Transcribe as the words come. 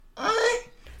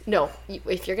No,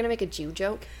 if you're going to make a Jew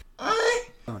joke.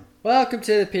 Welcome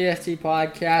to the PFT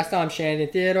podcast. I'm Shandon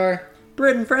Theodore.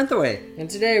 Britton Frenthawaite. And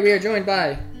today we are joined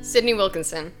by... Cydnee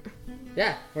Wilkinson.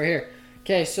 Yeah, we're here.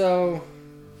 Okay, so...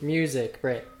 Music,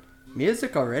 Britt.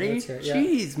 Music already?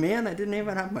 Jeez, man, I didn't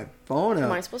even have my phone up.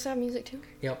 Am I supposed to have music too?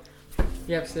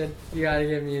 Yep, Sid. You gotta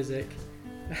give music.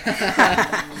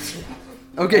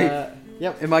 Okay.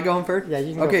 Yep. Am I going first? Yeah,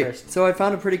 you can go first. So I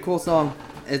found a pretty cool song.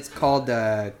 It's called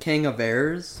King of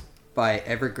Airs by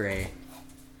Evergrey.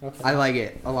 Okay. I like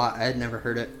it a lot. I had never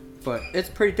heard it, but it's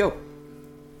pretty dope.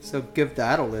 So give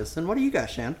that a listen. What do you got,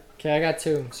 Shan? Okay, I got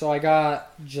two. So I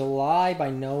got July by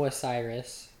Noah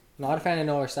Cyrus. Not a fan of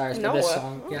Noah Cyrus, but this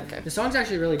song. Yeah, okay. The song's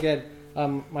actually really good.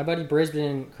 My buddy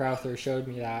Brisbane Crowther showed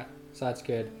me that, so that's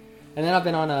good. And then I've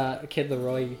been on a Kid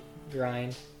Leroy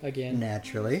grind again.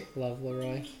 Naturally. Love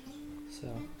Leroy. So,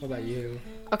 what about you?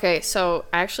 Okay, so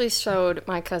I actually showed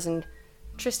my cousin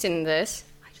Tristan this.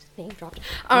 I just name dropped.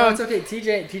 No, it's okay.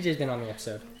 TJ's been on the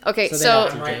episode. Okay, so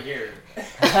I'm right here.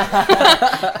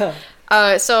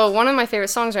 So one of my favorite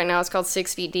songs right now is called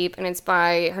 6 Feet Deep, and it's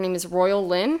by, her name is Royal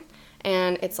Lynn,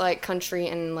 and it's like country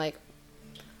and like,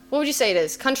 what would you say it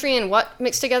is? Country and what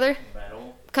mixed together?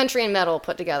 Metal. Country and metal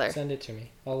put together. Send it to me.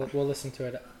 We'll listen to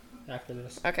it after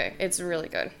this. Okay, it's really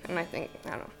good, and I don't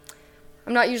know.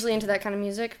 I'm not usually into that kind of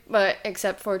music, but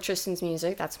except for Tristan's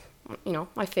music, that's,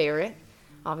 my favorite.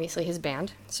 Obviously his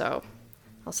band, so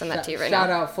I'll send that to you right now. Shout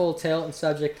out Full Tilt and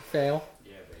Subject to Fail.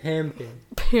 Yeah,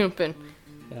 Pimpin'.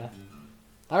 Yeah.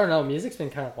 I don't know, music's been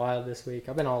kind of wild this week.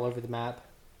 I've been all over the map.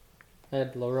 I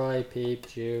had Leroy, Peep,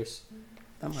 Juice,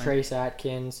 Trace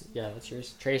Atkins. Yeah, that's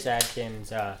yours. Trace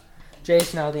Atkins,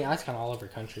 Jason Aldean. I was kind of all over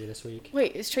country this week.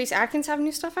 Wait, is Trace Atkins have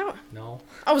new stuff out? No.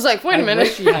 I was like, wait a minute. I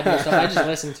wish he had new stuff. I just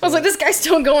listened to I was like, this guy's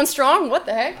still going strong? What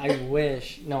the heck? I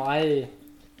wish. No, I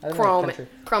don't Chrome. like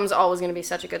country. Chrome's always going to be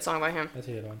such a good song by him. That's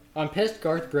a good one. I'm pissed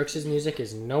Garth Brooks' music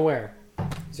is nowhere.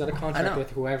 He's got a contract with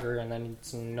whoever, and then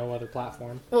it's no other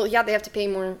platform. Well, yeah, they have to pay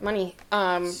more money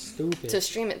Stupid. to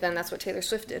stream it then. That's what Taylor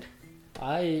Swift did.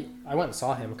 I went and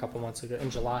saw him a couple months ago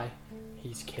in July.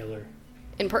 He's killer.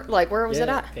 Where was it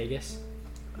at? Vegas.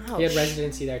 Oh, He had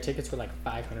residency there. Tickets were like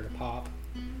 $500 a pop.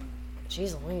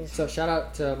 Jeez Louise. So shout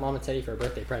out to Mom and Teddy for a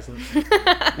birthday present.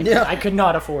 Yeah. I could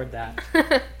not afford that.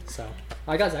 So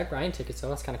I got Zach Bryan tickets, so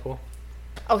that's kind of cool.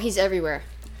 Oh, he's everywhere.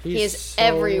 He is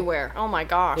everywhere. Oh my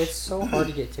gosh. It's so hard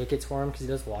to get tickets for him because he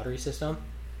does the lottery system.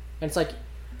 And it's like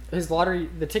his lottery,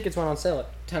 the tickets went on sale at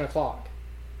 10 o'clock.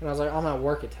 And I was like, I'm at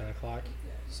work at 10 o'clock.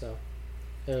 So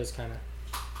it was kind of,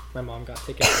 my mom got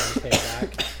tickets and paid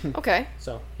back. Okay.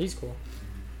 So he's cool.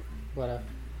 But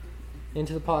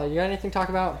into the pod, you got anything to talk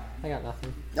about? I got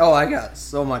nothing. Oh, I got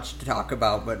so much to talk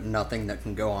about, but nothing that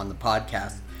can go on the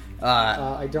podcast.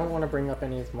 I don't want to bring up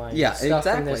any of my stuff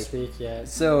from this week yet.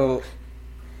 So,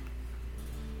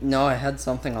 no, I had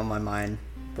something on my mind,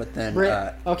 but then...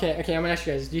 Okay, I'm going to ask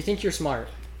you guys, do you think you're smart?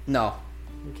 No.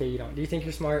 Okay, you don't. Do you think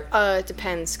you're smart? It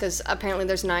depends, because apparently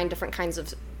there's 9 different kinds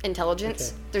of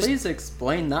intelligence. Okay. Please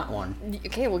explain that one.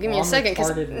 Okay, well, give me a second. I'm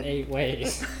retarded in 8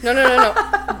 ways. No.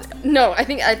 No, I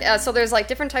think, so there's like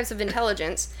different types of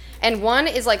intelligence, and one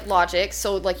is like logic,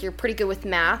 so like you're pretty good with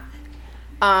math.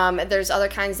 There's other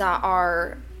kinds that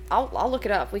are, I'll look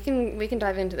it up. We can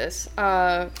dive into this.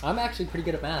 I'm actually pretty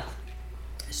good at math.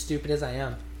 As stupid as I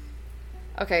am.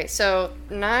 Okay, so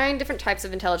 9 different types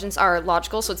of intelligence are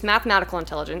logical, so it's mathematical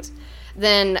intelligence.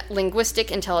 Then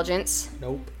linguistic intelligence.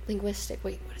 Nope. Linguistic,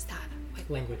 wait, what is that? Wait.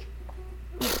 Language.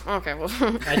 Okay, well.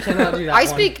 I cannot do that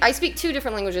I speak 2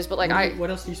 different languages, but like What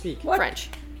else do you speak? French.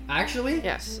 Actually?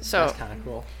 Yes, so. That's kind of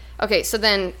cool. Okay, so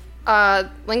then,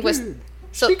 Dude,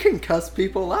 so she can cuss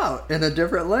people out in a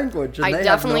different language, and I they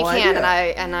definitely have no can,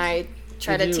 idea. and I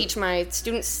try to teach my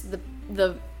students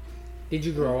the. Did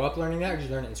you grow up learning that, or did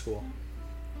you learn it in school?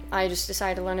 I just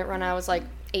decided to learn it when I was like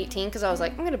 18, because I was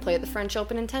like, I'm gonna play at the French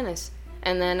Open in tennis,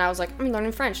 and then I was like, I'm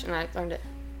learning French, and I learned it.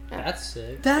 Yeah. That's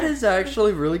sick. That is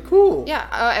actually really cool. Yeah,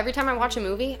 every time I watch a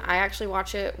movie, I actually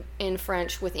watch it in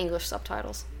French with English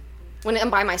subtitles. When I'm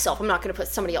by myself, I'm not gonna put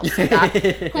somebody else through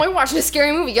that. I'm watching a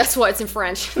scary movie. Guess what? It's in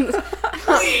French.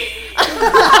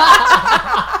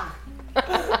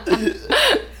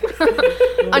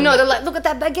 I know, they're like, look at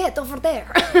that baguette over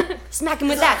there. Smack him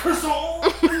with that.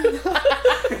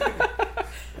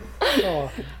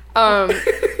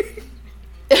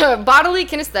 Bodily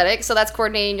kinesthetic, so that's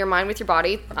coordinating your mind with your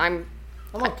body. I'm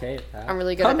okay at that. I'm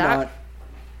really good at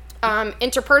that.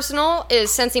 Interpersonal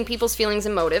is sensing people's feelings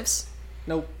and motives.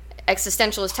 Nope.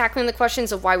 Existential is tackling the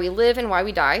questions of why we live and why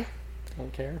we die.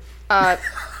 Don't care.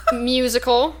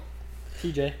 Musical.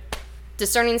 TJ.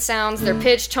 Discerning sounds, their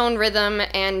pitch, tone, rhythm,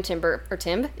 and timbre. Or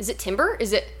timbre? Is it timbre?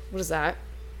 Is it... What is that?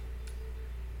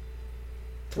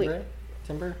 Timber?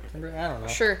 I don't know.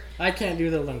 Sure. I can't do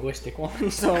the linguistic one,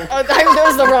 so... That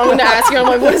was the wrong one to ask you. I'm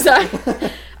like, what is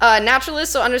that?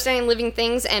 Naturalist, so understanding living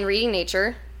things and reading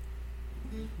nature.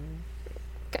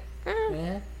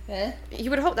 You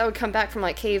would hope that would come back from,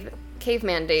 like,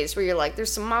 caveman days, where you're like,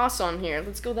 there's some moss on here.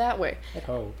 Let's go that way. I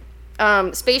hope.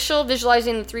 Spatial,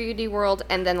 visualizing the 3D world.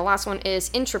 And then the last one is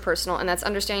intrapersonal, and that's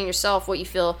understanding yourself, what you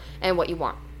feel, and what you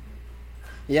want.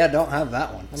 Yeah, don't have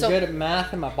that one. I'm good at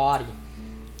math and my body.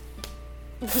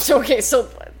 So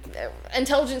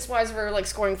intelligence-wise, we're like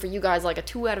scoring for you guys like a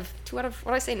 2 out of what did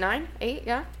I say, 9, 8,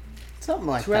 yeah, something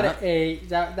like 2 that. 2 out of 8.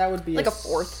 That would be like a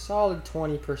fourth, solid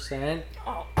 20%.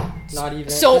 Oh, not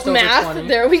even. So just math. Over 20.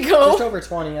 There we go. Just over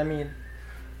 20. I mean,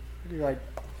 it'd be like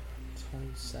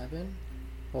 27.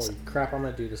 Holy crap! I'm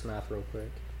gonna do this math real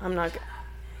quick. I'm not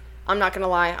gonna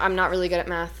lie. I'm not really good at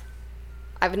math.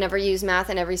 I've never used math,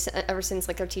 and ever since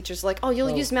like our teachers like, oh, you'll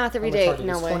use math every day.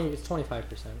 No way. It's 25%.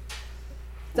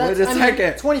 Wait a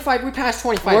second. 25. We passed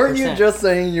 25%. Weren't you just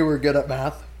saying you were good at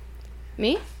math?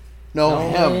 Me? No,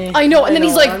 him. I know, and then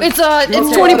he's like, it's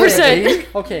 20%.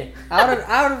 Okay.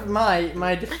 Out of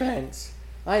my defense,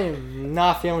 I am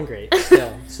not feeling great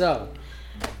still. So.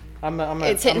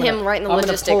 It's hitting him right in the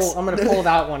logistics. I'm gonna pull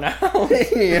that one out.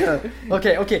 Yeah.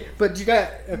 Okay, but you got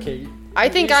I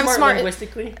think I'm smart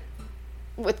linguistically.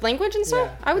 With language and stuff.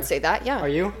 Yeah. I would say that. Yeah. Are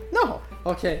you? No.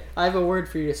 Okay, I have a word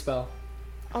for you to spell.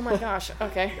 Oh my gosh.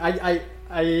 Okay. I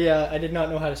did not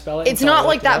know how to spell it. It's not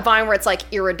like that Vine where it's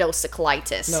like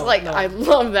iridocyclitis. No, like no. I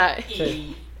love that.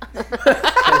 Okay.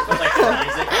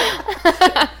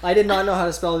 I did not know how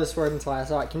to spell this word until I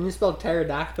saw it. Can you spell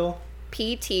pterodactyl?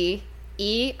 Pterodactyl.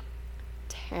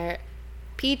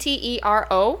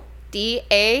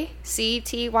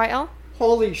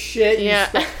 Holy shit!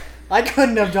 Yeah. I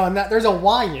couldn't have done that. There's a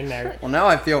Y in there. Well, now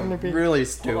I feel really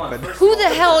stupid. Who the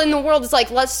hell in the world is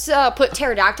like, let's put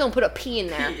pterodactyl and put a P in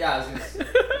there? Yeah, I was gonna say.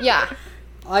 Yeah.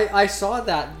 I saw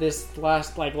that this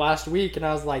last week, and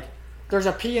I was like, "There's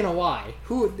a P and a Y.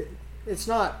 Who? It's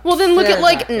not." Well, then look at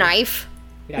like pterodactyl. knife,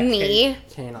 Yeah, knee.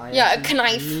 K-N-I-F-E. Yeah, a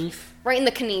knife. Knife. Right in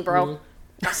the knee, bro.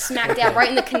 Smack dab right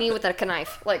in the knee with a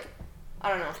knife. Like, I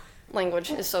don't know.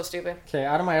 Language is so stupid. Okay,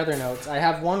 out of my other notes, I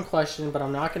have one question, but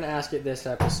I'm not going to ask it this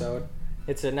episode.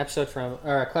 It's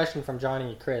a question from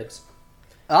Johnny Cribs.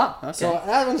 Oh, okay. So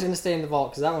that one's going to stay in the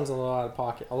vault because that one's a lot out of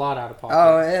pocket.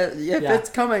 Oh, if it's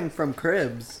coming from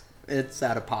Cribs, it's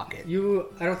out of pocket.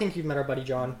 I don't think you've met our buddy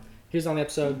John. He was on the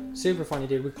episode. Super funny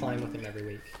dude. We climb with him every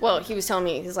week. Well, he was telling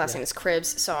me his last name is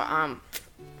Cribs, so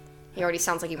he already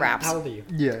sounds like he raps. How old are you?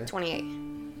 Yeah. 28.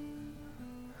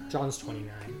 John's 29.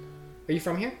 Are you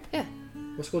from here? Yeah.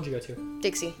 What school did you go to?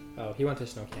 Dixie. Oh, he went to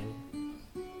Snow Canyon.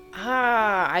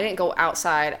 I didn't go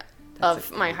outside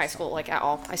of my high school like at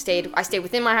all. I stayed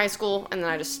within my high school, and then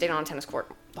I just stayed on a tennis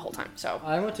court the whole time. So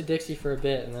I went to Dixie for a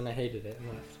bit, and then I hated it and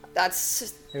left.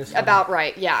 That's about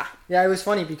right. Yeah. Yeah, it was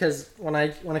funny because when I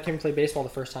came to play baseball the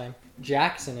first time,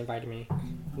 Jackson invited me,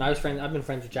 and I've been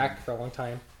friends with Jack for a long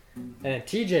time, and then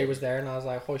TJ was there, and I was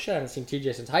like, holy shit, I haven't seen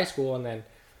TJ since high school, and then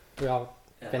we all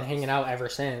been hanging out ever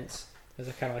since. It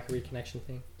was kind of like a reconnection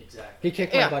thing. Exactly. He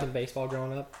kicked my butt in baseball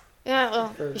growing up. Yeah,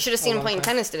 well, you should have seen him playing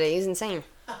tennis today. He's insane.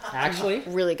 Actually?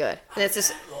 Really good. And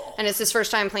it's his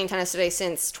first time playing tennis today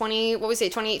since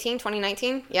 2018,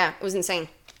 2019? Yeah, it was insane.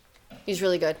 He's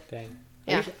really good. Dang.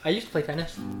 Yeah. I used to play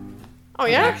tennis. Oh,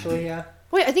 yeah? Actually, yeah.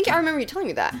 Wait, I think I remember you telling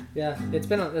me that. Yeah, it's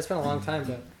been a long time,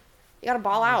 but... You gotta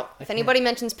ball out. If anybody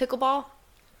mentions pickleball,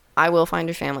 I will find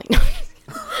your family.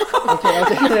 Okay.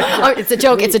 Oh, it's a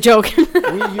joke. It's a joke.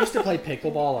 We used to play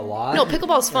pickleball a lot. No,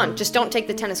 pickleball's fun. Just don't take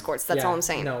the tennis courts. That's all I'm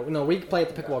saying. No, we play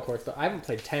at the pickleball courts, but I haven't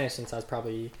played tennis since I was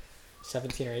probably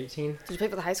 17 or 18. Did you play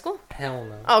for the high school? Hell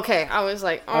no. Okay, I was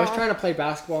like, oh. I was trying to play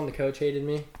basketball and the coach hated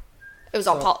me. It was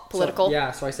all political.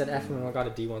 So I said F and I got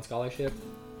a D1 scholarship.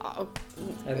 Oh,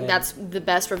 And that's the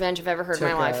best revenge I've ever heard in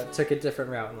my life. Took a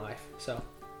different route in life. So.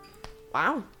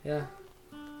 Wow. Yeah.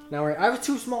 Now I was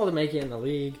too small to make it in the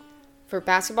league. For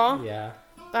basketball? Yeah.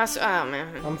 Oh,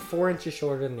 man. I'm 4 inches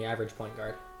shorter than the average point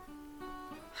guard.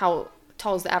 How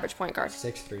tall is the average point guard?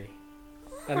 6'3".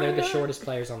 And they're the shortest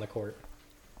players on the court.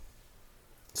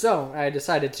 So, I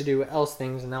decided to do else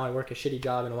things, and now I work a shitty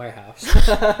job in a warehouse.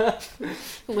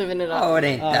 Living it up. Oh, it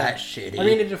ain't that shitty. I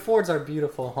mean, it affords our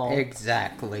beautiful home.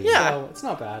 Exactly. Yeah. So, it's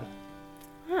not bad.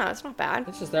 Yeah, it's not bad.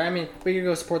 It's just there. I mean, we can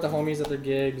go support the homies at their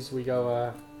gigs. We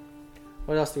go,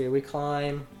 what else do we do? We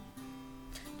climb.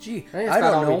 Gee, I think that's I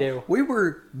about don't all know. we do. We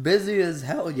were busy as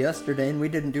hell yesterday, and we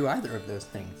didn't do either of those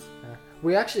things.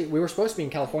 We were supposed to be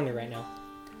in California right now.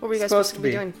 What were you guys supposed to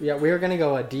be doing? Yeah, we were going to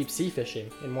go deep sea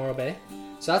fishing in Morro Bay.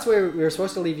 So that's where we were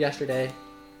supposed to leave yesterday.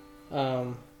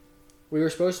 We were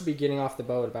supposed to be getting off the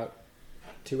boat about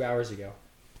 2 hours ago.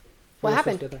 What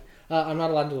happened? I'm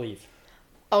not allowed to leave.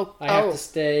 Oh, I have to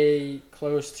stay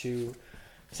close to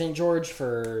St. George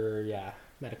for,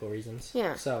 medical reasons.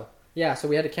 Yeah. So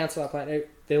we had to cancel that plan.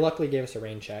 They luckily gave us a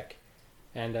rain check.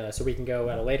 And so we can go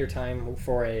at a later time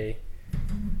for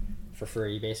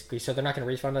free, basically. So they're not going to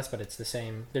refund us, but it's the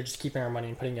same. They're just keeping our money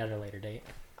and putting it at a later date.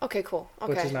 Okay, cool.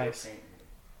 Okay. Which is nice.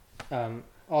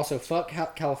 Also, fuck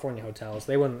California hotels.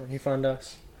 They wouldn't refund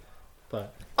us.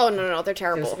 But oh, no, they're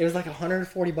terrible. It was like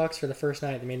 $140 for the first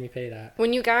night. They made me pay that.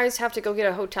 When you guys have to go get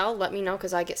a hotel, let me know,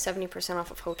 because I get 70%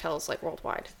 off of hotels, like,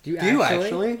 worldwide. Do you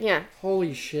actually? Yeah.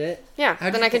 Holy shit. Yeah,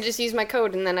 then I can just use my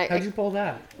code, and then How'd you pull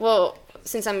that? Well,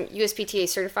 since I'm USPTA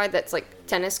certified, that's, like,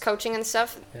 tennis coaching and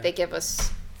stuff, they give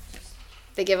us,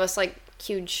 like,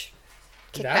 huge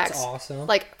kickbacks. That's awesome.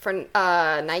 Like, for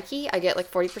Nike, I get, like,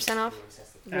 40% off.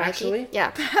 Actually? Nike. Yeah.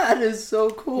 That is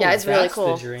so cool. Yeah, it's really cool.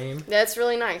 That's the dream. That's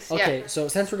really nice. Okay, so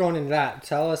since we're going into that,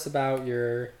 tell us about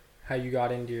how you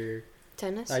got into your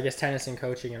tennis. I guess tennis and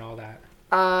coaching and all that.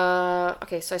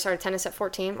 Okay, so I started tennis at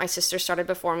 14. My sister started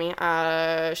before me.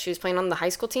 She was playing on the high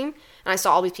school team, and I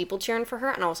saw all these people cheering for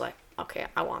her, and I was like, okay,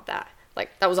 I want that.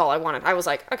 Like, that was all I wanted. I was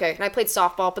like, okay, and I played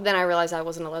softball, but then I realized I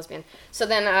wasn't a lesbian. So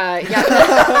then,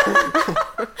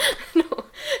 no.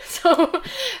 So,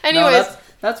 anyways. No,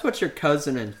 that's what your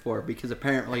cousin is for, because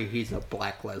apparently he's a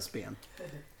black lesbian.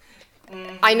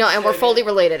 I know, and we're fully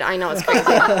related. I know, it's crazy.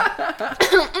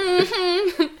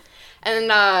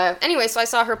 And anyway, so I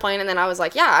saw her playing, and then I was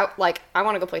like, I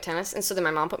want to go play tennis. And so then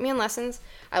my mom put me in lessons.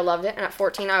 I loved it. And at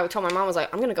 14, I told my mom, I was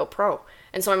like, I'm going to go pro.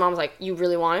 And so my mom was like, you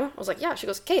really want to? I was like, yeah. She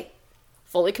goes, okay,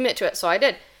 fully commit to it. So I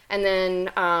did. And then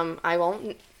I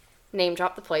won't name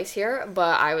drop the place here,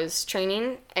 but I was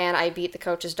training, and I beat the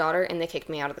coach's daughter, and they kicked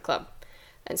me out of the club.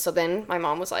 And so then my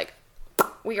mom was like,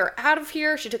 we are out of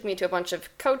here. She took me to a bunch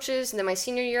of coaches. And then my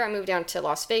senior year, I moved down to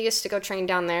Las Vegas to go train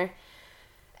down there.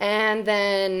 And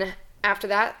then after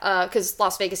that, because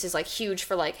Las Vegas is, like, huge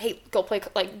for, like, hey, go play,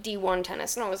 like, D1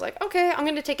 tennis. And I was like, okay, I'm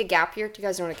going to take a gap year. Do you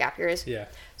guys know what a gap year is? Yeah.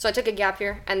 So I took a gap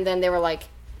year, and then they were like,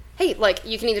 hey, like,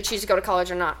 you can either choose to go to college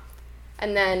or not.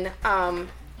 And then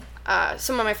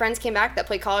some of my friends came back that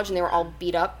played college, and they were all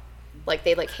beat up. Like,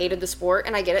 they, like, hated the sport.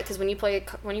 And I get it, because when you play,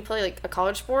 like, a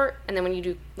college sport, and then when you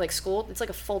do, like, school, it's, like,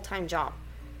 a full-time job.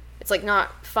 It's, like,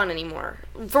 not fun anymore,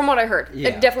 from what I heard. Yeah.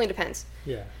 It definitely depends.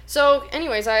 Yeah. So,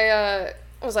 anyways, I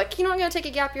was like, I'm going to take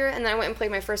a gap year. And then I went and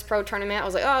played my first pro tournament. I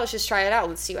was like, oh, let's just try it out.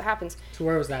 Let's see what happens. So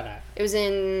where was that at? It was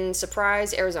in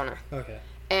Surprise, Arizona. Okay.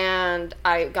 And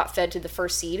I got fed to the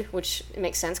first seed, which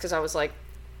makes sense because I was, like,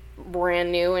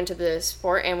 brand new into the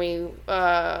sport. And we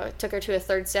took her to a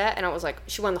third set. And I was like,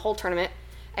 she won the whole tournament.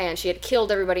 And she had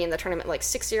killed everybody in the tournament, like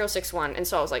 6-0, 6-1. And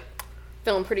so I was, like,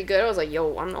 feeling pretty good. I was like,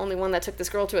 yo, I'm the only one that took this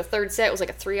girl to a third set. It was, like,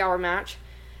 a 3-hour match.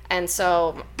 And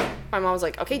so my mom was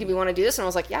like, okay, do we want to do this? And I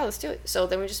was like, yeah, let's do it. So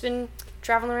then we've just been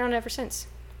traveling around ever since.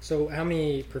 So how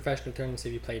many professional tournaments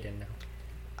have you played in now?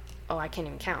 Oh, I can't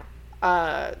even count.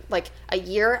 Like, a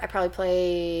year, I probably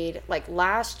played, like,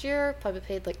 last year, probably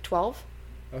played, like, 12.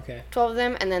 Okay. 12 of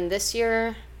them. And then this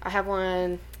year, I have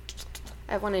one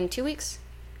in 2 weeks.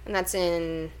 And that's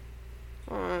in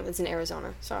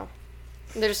Arizona. So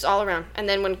they're just all around. And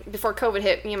then before COVID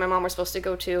hit, me and my mom were supposed to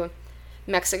go to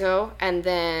Mexico and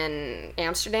then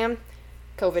Amsterdam.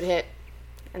 COVID hit,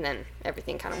 and then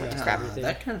everything kind of went to crap.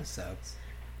 That kind of sucks.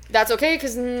 That's okay,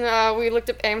 because we looked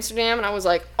up Amsterdam, and I was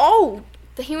like, oh,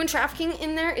 the human trafficking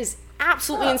in there is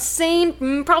absolutely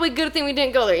insane. Probably a good thing we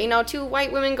didn't go there. You know, 2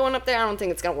 white women going up there, I don't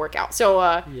think it's going to work out. So,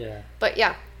 yeah. But,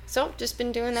 yeah. So, just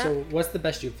been doing that. So, what's the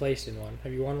best you've placed in one?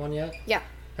 Have you won one yet? Yeah.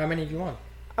 How many have you won?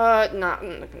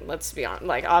 Let's be honest.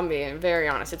 Like, I'm being very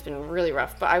honest. It's been really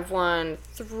rough. But I've won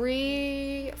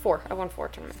 4. I won 4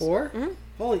 tournaments. 4? Mm-hmm.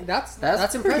 Holy, that's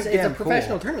impressive. It's a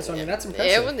professional tournament, so I mean, that's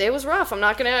impressive. It was rough. I'm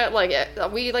not gonna, like,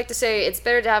 we like to say it's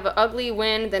better to have an ugly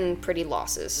win than pretty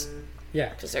losses.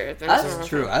 Yeah. That's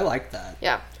true. I like that.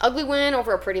 Yeah. Ugly win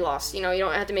over a pretty loss. You know, you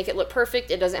don't have to make it look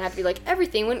perfect. It doesn't have to be like,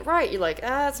 everything went right. You're like,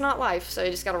 it's not life. So you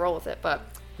just gotta roll with it. But,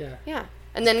 yeah.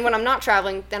 And then when I'm not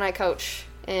traveling, then I coach.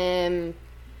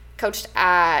 Coached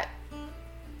for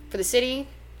the city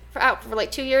for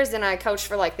like 2 years. Then I coached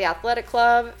for, like, the athletic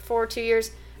club for 2 years.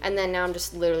 And then now I'm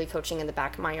just literally coaching in the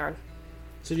back of my yard.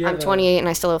 So I'm 28 and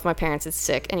I still live with my parents. It's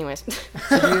sick. Anyways.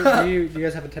 So do you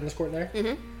guys have a tennis court there?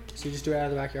 Mm-hmm. So you just do it out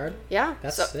of the backyard? Yeah.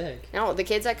 That's sick. No, the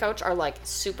kids I coach are, like,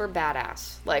 super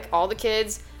badass. Like, all the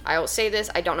kids, I will say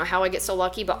this, I don't know how I get so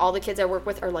lucky, but all the kids I work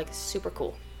with are, like, super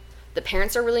cool. The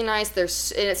parents are really nice.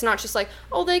 It's not just like,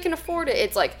 oh, they can afford it.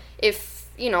 It's like, if,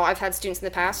 you know, I've had students in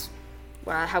the past,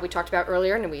 how we talked about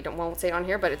earlier, and we won't say it on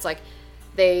here, but it's like,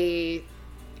 they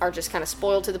are just kind of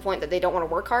spoiled to the point that they don't want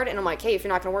to work hard. And I'm like, hey, if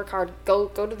you're not going to work hard, go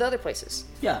to the other places.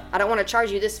 Yeah. I don't want to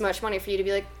charge you this much money for you to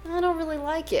be like, I don't really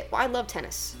like it. Well, I love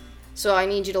tennis. So I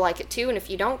need you to like it too. And if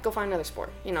you don't, go find another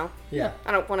sport, you know? Yeah.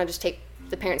 I don't want to just take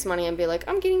the parents' money and be like,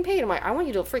 I'm getting paid. I'm like, I want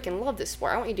you to freaking love this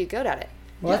sport. I want you to do good at it.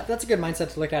 Well, that's a good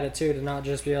mindset to look at it too, to not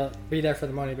just be there for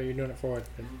the money, but you're doing it for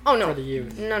for the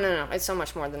youth. No. It's so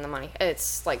much more than the money.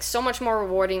 It's like so much more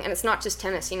rewarding, and it's not just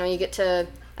tennis. You know, I get to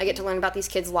learn about these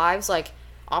kids' lives, like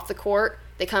off the court.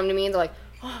 They come to me and they're like,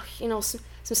 oh, you know, some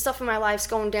stuff in my life's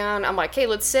going down. I'm like, hey,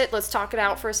 let's sit, let's talk it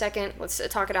out for a second. Let's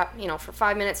talk it out, you know, for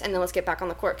 5 minutes, and then let's get back on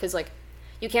the court. Because like,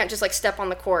 you can't just like step on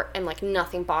the court and like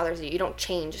nothing bothers you. You don't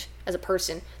change as a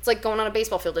person. It's like going on a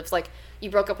baseball field. It's like you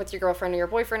broke up with your girlfriend or your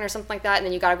boyfriend or something like that, and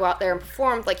then you got to go out there and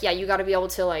perform. Like, yeah, you got to be able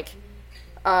to like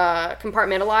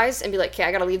compartmentalize and be like, okay,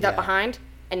 I got to leave that behind,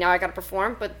 and now I got to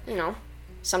perform. But you know,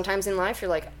 sometimes in life you're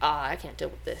like, I can't deal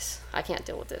with this.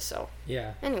 So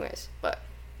yeah. Anyways, but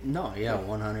No, yeah,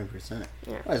 100%.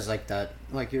 Yeah. It's like that,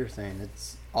 like you're saying,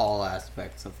 it's all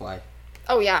aspects of life.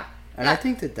 oh yeah, And I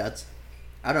think that's,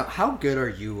 I don't, how good are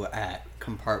you at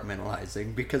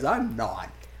compartmentalizing? Because I'm not.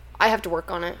 I have to work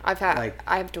on it. I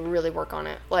have to really work on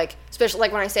it. Like, especially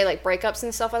like when I say like breakups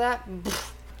and stuff like that.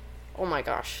 Oh my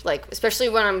gosh. Like, especially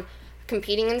when I'm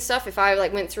competing and stuff. If I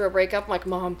like went through a breakup, I'm like,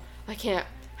 Mom, I can't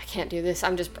do this.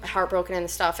 I'm just heartbroken and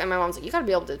stuff. And my mom's like, you gotta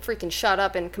be able to freaking shut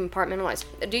up and compartmentalize.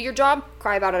 Do your job,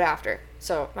 cry about it after.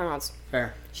 So my mom's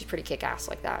Fair. She's pretty kick-ass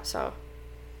like that. So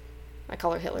I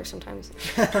call her Hitler sometimes.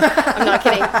 I'm not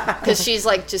kidding. Because she's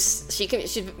like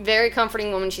she's a very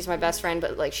comforting woman. She's my best friend,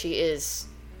 but like she's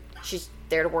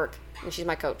there to work. And she's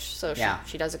my coach. So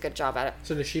she does a good job at it.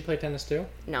 So does she play tennis too?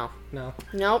 No.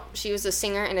 No. She was a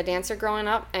singer and a dancer growing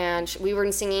up. And we were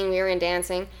in singing, we were in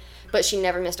dancing. But she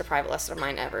never missed a private lesson of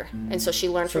mine ever. And so she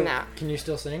learned from that. Can you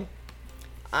still sing?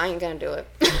 I ain't gonna do it.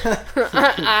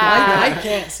 I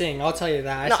can't sing, I'll tell you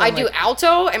that. I do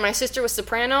alto, and my sister was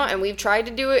soprano, and we've tried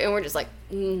to do it, and we're just like,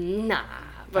 nah.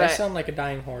 But I sound like a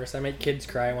dying horse. I make kids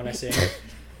cry when I sing.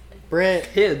 Britt.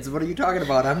 Kids, what are you talking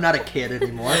about? I'm not a kid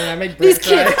anymore. I make Britt these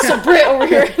cry. kids, so Britt over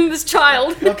here, this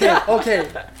child. Okay.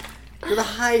 You're the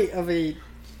height of a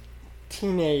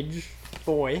teenage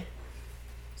boy.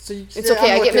 So it's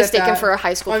okay, I get mistaken for a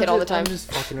high school kid all the time. I'm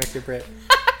just fucking with you, Britt.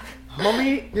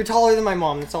 Mommy, you're taller than my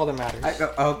mom. That's all that matters. I've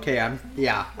got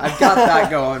that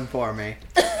going for me.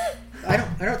 I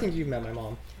don't think you've met my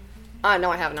mom.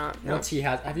 No, I have not. No. Once he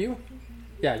has, have you?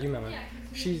 Yeah, you met my mom.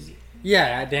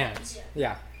 I dance.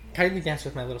 Yeah. Kylie danced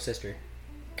with my little sister.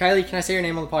 Kylie, can I say your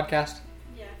name on the podcast?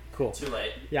 Yeah. Cool. Too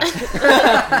late. Yeah.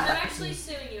 I'm actually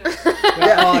suing you.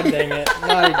 Oh, dang it.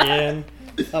 Not again.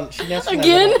 She danced with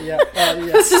Again? Yeah.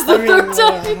 This is the third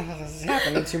time. This is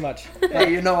happening too much.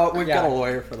 Hey, you know what? We've got a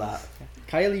lawyer for that.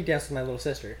 Kylie danced with my little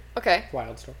sister. Okay.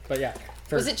 Wild story. But yeah.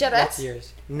 Was it Jetettes? Lots of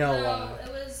years. No,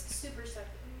 it was Super Steppers.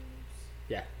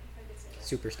 Yeah. I could say that.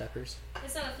 Super Steppers.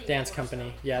 It's not a thing Dance anymore,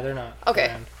 company. Yeah, they're not Okay.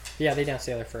 around. Yeah, they danced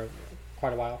together for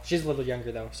quite a while. She's a little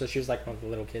younger though, so she was like one of the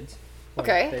little kids.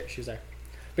 Okay. She was there.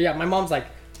 But yeah, my mom's like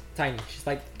tiny. She's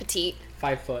like Petite.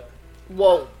 5 foot.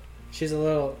 Whoa. She's a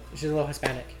little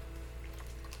Hispanic.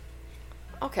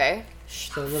 Okay.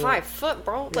 So a little, 5 foot,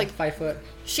 bro. Yeah, Like 5 foot.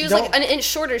 she was like an inch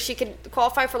shorter. She could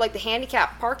qualify for like the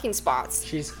handicap parking spots.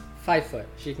 She's 5 foot.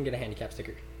 She can get a handicap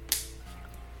sticker.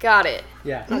 Got it.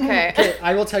 Yeah. Okay.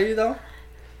 I will tell you though,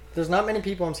 there's not many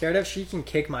people I'm scared of. She can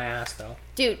kick my ass though.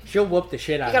 Dude, She'll whoop the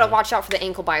shit out of you me. gotta watch out for the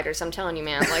ankle biters. I'm telling you,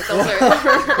 man. Like those are.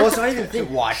 Well, so I even think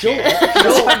Watch she'll,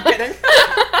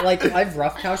 it. like I've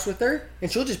roughhoused with her,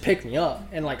 and she'll just pick me up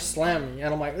and like slam me,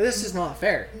 and I'm like, this is not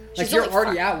fair. Like She's you're only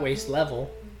already at waist level,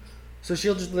 so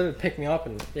she'll just literally pick me up,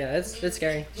 and yeah, it's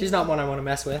scary. She's not one I want to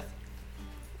mess with.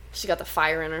 She got the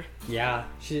fire in her. Yeah,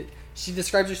 she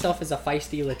describes herself as a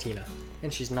feisty Latina,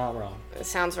 and she's not wrong. It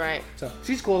sounds right. So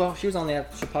she's cool though. She was on the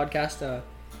podcast.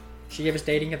 She gave us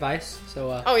dating advice.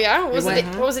 So. Oh yeah, what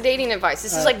went- was the dating advice?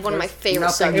 This is like one of my favorite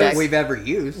Nothing subjects. we've ever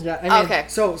used. Yeah. I mean, Okay.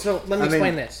 So let me explain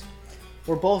mean- this.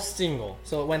 We're both single,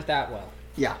 so it went that well.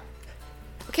 Yeah.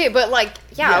 Okay, but like,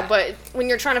 yeah, Yeah. but when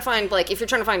you're trying to find, like, if you're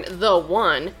trying to find the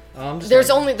one, Just there's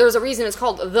like- a reason it's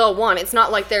called the one. It's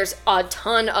not like there's a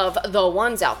ton of the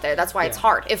ones out there. That's why it's Yeah.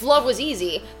 hard. If love was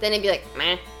easy, then it'd be like,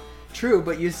 meh. True,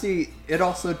 but you see, it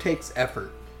also takes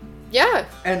effort. Yeah.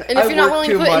 And if I you're not work willing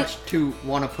too to put much to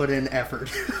want to put in effort.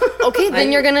 okay,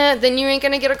 then you ain't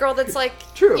gonna get a girl that's like,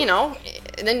 True. you know,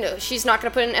 then she's not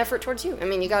gonna put in effort towards you. I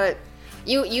mean, you gotta,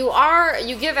 you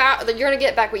give out, you're gonna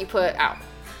get back what you put out,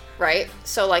 right?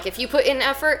 So like, if you put in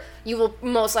effort, you will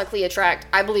most likely attract.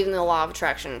 I believe in the law of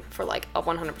attraction for like a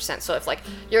 100%. So if like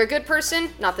you're a good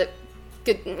person, not that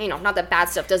good, not that bad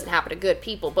stuff doesn't happen to good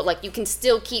people, but like you can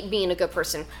still keep being a good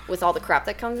person with all the crap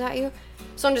that comes at you.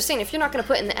 So I'm just saying, if you're not going to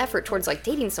put in the effort towards like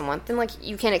dating someone, then like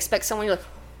you can't expect someone, you're like,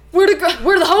 where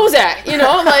the hoes at? And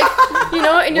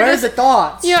you're Where's the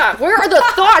thoughts? Yeah, where are the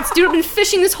thoughts, dude? I've been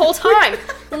fishing this whole time.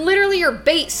 Literally, your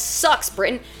bait sucks,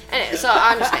 Britton. And so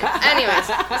I'm just saying.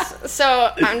 Anyways,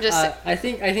 so I'm just. I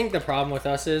think the problem with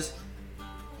us is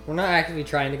we're not actively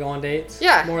trying to go on dates.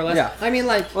 Yeah. More or less. Yeah. I mean,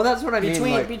 like. Well, that's what I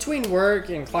mean. Between work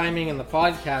and climbing and the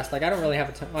podcast, like I don't really have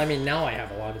a ton. I mean, now I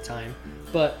have a lot of time,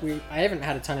 but I haven't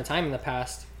had a ton of time in the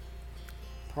past.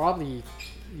 Probably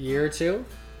year or two.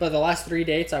 But the last 3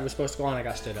 dates I was supposed to go on, I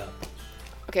got stood up.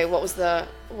 Okay, what was the?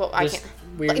 Well, I can't.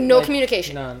 Weird, No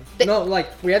communication. None. No,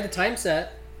 like we had the time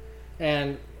set,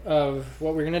 and of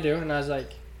what we are gonna do, and I was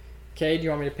like, "Okay, do you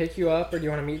want me to pick you up, or do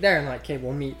you want to meet there?" And like, "Okay,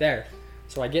 we'll meet there."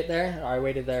 So I get there. I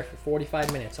waited there for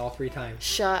 45 minutes, all 3 times.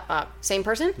 Shut up. Same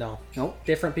person? No. Nope.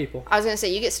 Different people. I was gonna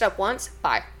say you get stood up once.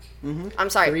 Bye. Mm-hmm.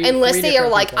 I'm sorry. Three Unless they are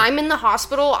different like, people. I'm in the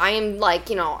hospital. I am like,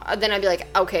 then I'd be like,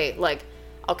 okay, like.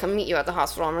 I'll come meet you at the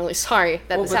hospital. I'm really sorry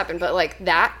that this happened, but like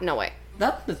that, no way.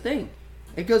 That's the thing.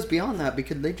 It goes beyond that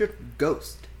because they just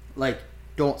ghost. Like,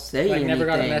 don't say Like anything. never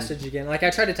got a message again. Like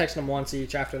I tried to text them once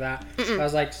each after that. I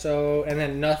was like, so, and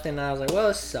then nothing. And I was like, well,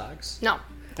 this sucks. No.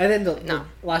 And then the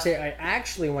last day I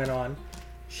actually went on,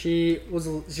 she was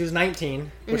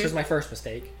 19, which was my first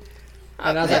mistake.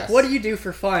 And I was like, what do you do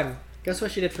for fun? Guess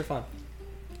what she did for fun?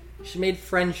 She made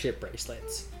friendship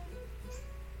bracelets.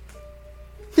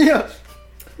 Yeah.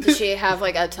 Does she have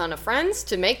like a ton of friends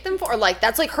to make them for? Or like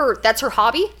that's her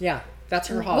hobby? Yeah, that's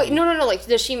her hobby. Wait, no, like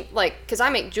does she like? Because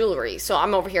I make jewelry, so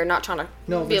I'm over here not trying to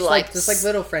be just like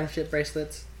little friendship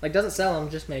bracelets. Like doesn't sell them,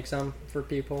 just makes them for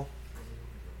people.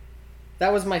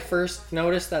 That was my first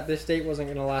notice that this date wasn't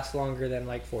going to last longer than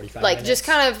like 45 minutes. Like just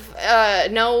kind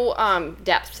of no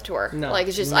depth to her. No, like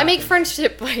it's just nothing. I make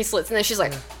friendship bracelets, and then she's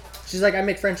like, she's like, I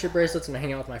make friendship bracelets and I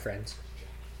hang out with my friends.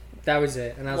 That was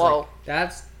it, and I was Whoa. like,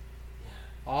 that's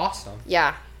awesome.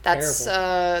 yeah, that's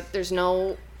Terrible. there's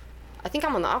no. I think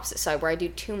I'm on the opposite side where I do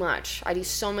too much. I do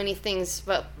so many things,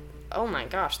 but oh my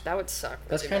gosh, that would suck.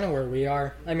 That's kind of where we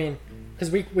are. I mean, because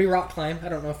we rock climb. I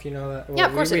don't know if you know that. Well, Yeah,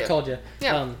 of course I we do. told you.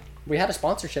 Yeah. We had a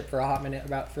sponsorship for a hot minute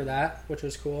for that, which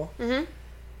was cool.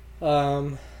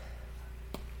 Mm-hmm.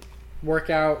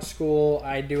 Workout, school.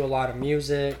 I do a lot of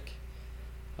music.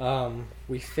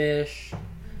 We fish.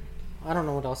 I don't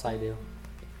know what else I do.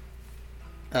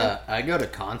 I go to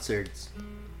concerts.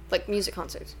 Like music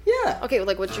concerts. Yeah. Okay,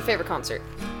 like what's your favorite concert?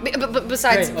 But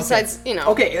besides, Great, okay. besides,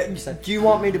 Okay, do you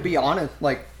want me to be honest?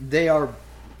 Like, they are,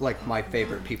 like, my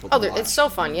favorite people to watch. it's so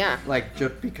fun, yeah. Like,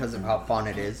 just because of how fun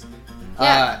it is.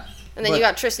 Yeah. And then you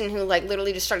got Tristan who like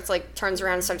literally just turns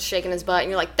around and starts shaking his butt, and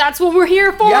you're like, "That's what we're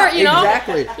here for," Yeah, you know?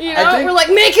 exactly. We're like,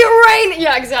 "Make it rain."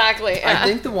 Yeah, exactly. Yeah. I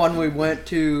think the one we went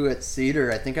to at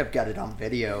Cedar, I think I've got it on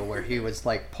video, where he was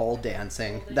like pole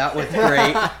dancing. That was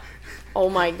great. Oh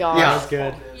my god. Yeah. That was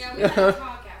good. Yeah, we gotta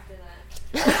talk after that.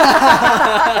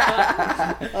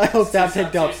 I hope that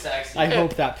picked up. Too sexy. I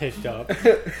hope that picked up.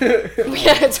 We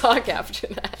gotta talk after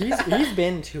that. He's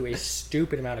been to a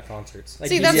stupid amount of concerts. Like,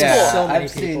 See, he's that's seen cool. so many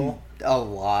I've people. seen a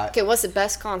lot. Okay, what's the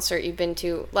best concert you've been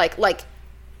to? Like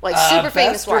super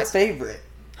famous Best or wise. favorite?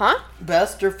 Huh?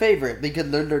 Best or favorite? Because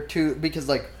they're two. Because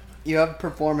like you have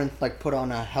performance like put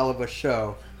on a hell of a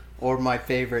show, or my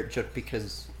favorite just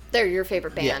because They're your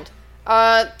favorite Yeah. band.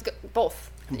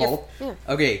 Both. both. Yeah.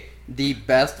 Okay, the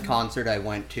best concert I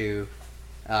went to,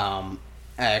 I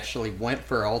actually went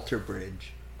for Alter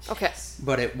Bridge, Okay.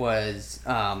 but it was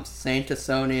Saint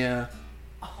Asonia,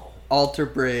 Alter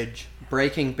Bridge,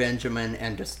 Breaking Benjamin,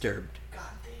 and Disturbed. God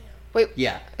damn. Wait.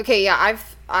 Yeah. Okay. Yeah.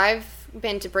 I've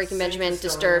been to Breaking Benjamin, Saint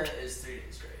Disturbed. Estonia is 3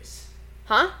 days grace.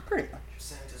 Huh? Pretty much.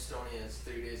 Saint Estonia is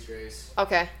 3 days grace.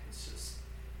 Okay. It's just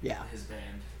Yeah. his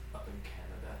band up in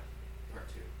Canada, part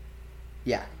 2.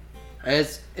 Yeah.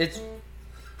 It's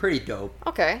pretty dope.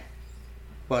 Okay.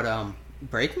 But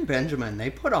Breaking Benjamin, they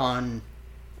put on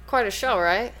Quite a show,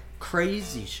 right?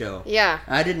 crazy show. Yeah.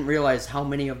 I didn't realize how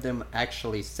many of them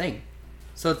actually sing.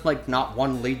 So it's like not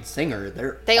one lead singer.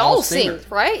 They all singers. sing,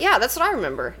 right? Yeah, that's what I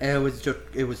remember. And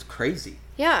it was crazy.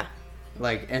 Yeah.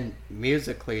 Like, and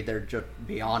musically they're just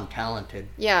beyond talented.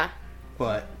 Yeah.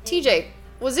 But TJ,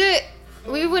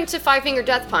 we went to Five Finger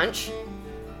Death Punch,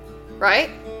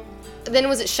 right? Then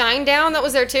was it Shinedown that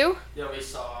was there too? Yeah, we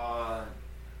saw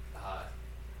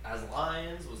As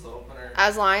Lions was the opener.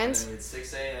 As Lions? And then we had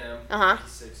 6 a.m. Uh-huh.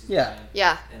 6 Yeah.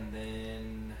 Yeah. And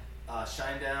then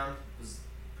Shinedown was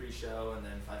pre-show, and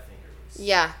then Five Finger was...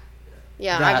 Yeah.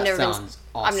 Yeah, that I've never sounds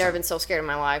awesome. I've never been so scared in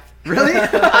my life. Really?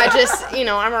 I just,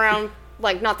 I'm around,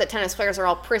 like, not that tennis players are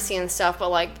all prissy and stuff, but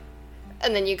like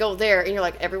And then you go there, and you're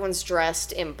like, everyone's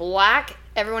dressed in black.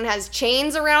 Everyone has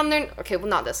chains around their... Okay, well,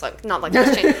 not this chain.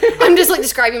 I'm just, like,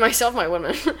 describing myself, my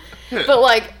women. But,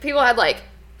 like, people had, like,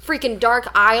 freaking dark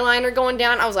eyeliner going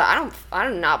down. I was like, I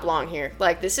do not belong here.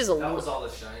 Like, this is a... That was all the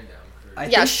Shinedown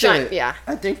crew.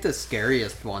 I think the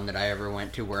scariest one that I ever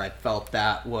went to where I felt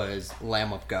that was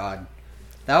Lamb of God.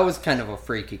 That was kind of a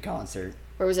freaky concert.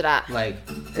 Where was it at? Like,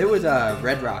 it was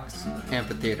Red Rocks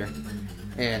Amphitheater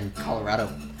in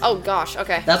Colorado. Oh, gosh,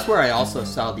 okay. That's where I also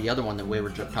saw the other one that we were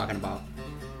just talking about.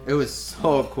 It was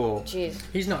so cool. Jeez.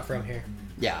 He's not from here.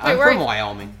 Yeah, Wait, I'm from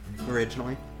Wyoming,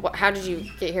 originally. How did you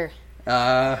get here?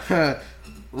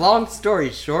 Long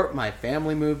story short, my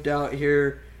family moved out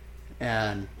here,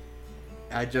 and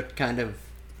I just kind of,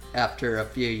 after a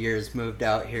few years, moved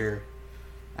out here,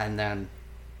 and then...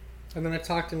 And then I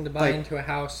talked him to buy into a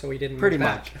house so he didn't Pretty move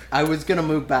much. back. I was gonna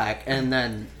move back, and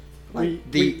then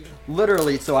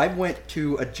literally, so I went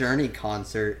to a Journey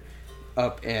concert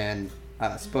up in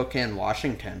Spokane,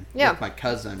 Washington, with my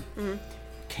cousin. Mm-hmm.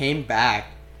 Came back,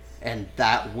 and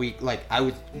that week, like, I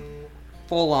was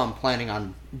full on planning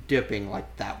on dipping,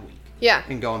 like, that week. Yeah.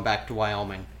 And going back to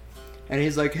Wyoming. And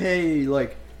he's like, hey,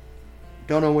 like,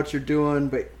 don't know what you're doing,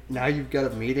 but now you've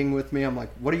got a meeting with me. I'm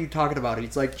like, what are you talking about?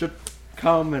 He's like, just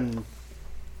come and,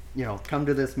 come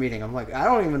to this meeting. I'm like, I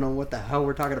don't even know what the hell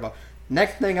we're talking about.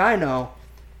 Next thing I know,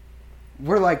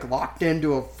 we're like locked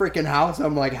into a freaking house.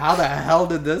 I'm like, how the hell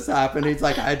did this happen? He's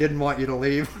like, I didn't want you to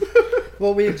leave.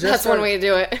 Well, That's one way to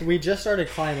do it. We just started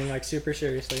climbing, like, super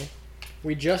seriously.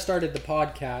 We just started the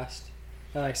podcast,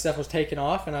 and, like, stuff was taking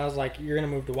off, and I was like, you're going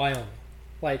to move to Wyoming.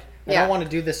 Like, I don't want to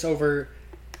do this over...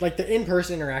 Like, the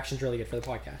in-person interaction is really good for the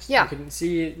podcast. Yeah. You can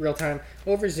see it real time.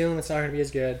 Over Zoom, it's not going to be as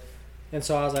good. And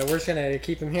so I was like, we're just going to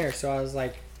keep him here. So I was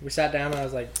like, we sat down and I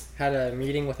was like, had a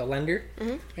meeting with a lender.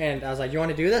 Mm-hmm. And I was like, you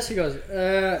want to do this? He goes,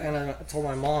 and I told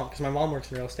my mom, because my mom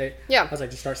works in real estate. Yeah. I was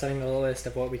like, just start sending the list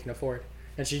of what we can afford.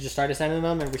 And she just started sending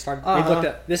them, and we started, we looked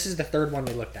at, this is the third one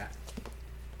we looked at.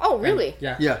 Oh, really? And,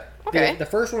 yeah. Yeah. Okay. The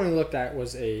first one we looked at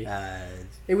was it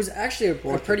was actually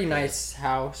a pretty nice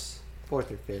house. Fourth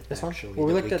or fifth, this actually,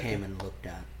 one? Well, we came and looked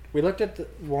at. We looked at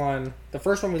the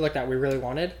first one we looked at we really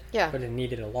wanted. Yeah. But it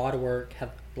needed a lot of work,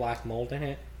 had black mold in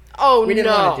it. Oh, we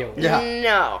didn't want to deal with it.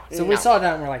 No. So we saw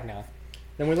that and we're like, no.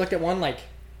 Then we looked at one, like,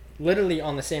 literally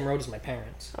on the same road as my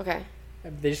parents. Okay.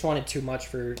 They just wanted too much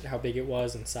for how big it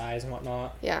was and size and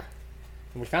whatnot. Yeah.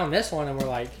 And we found this one and we're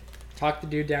like, talked the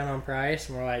dude down on price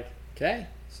and we're like, okay.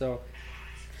 So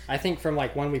I think from,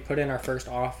 like, when we put in our first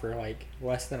offer, like,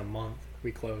 less than a month,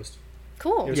 we closed.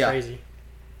 Cool. It was crazy.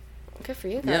 Good for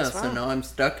you guys. Yeah, wow. so now I'm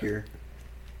stuck here.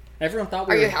 Everyone thought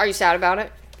Are you sad about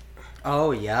it?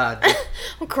 Oh yeah.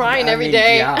 I'm crying every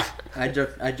day. Yeah, I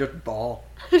just bawl.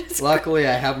 Luckily,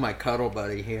 I have my cuddle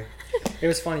buddy here. It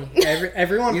was funny.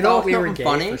 Everyone thought we were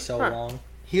gay for so long.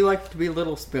 He liked to be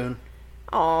Little Spoon.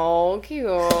 Oh, cute.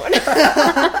 Well,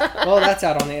 that's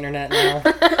out on the internet now.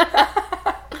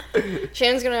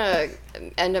 Shannon's gonna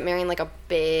end up marrying like a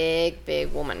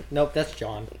big woman. Nope, that's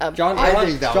John. John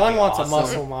wants awesome. a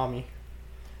muscle mommy.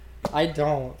 I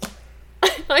don't.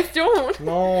 I don't.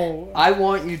 No. I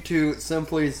want you to,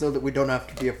 simply so that we don't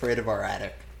have to be afraid of our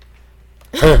attic.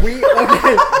 Okay,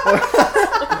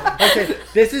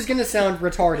 this is gonna sound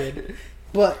retarded,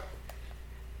 but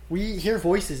we hear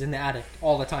voices in the attic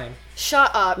all the time.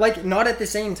 Shut up. Like, not at the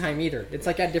same time either. It's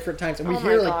like at different times, and we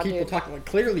hear like people talking, like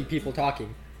clearly people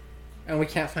talking. And we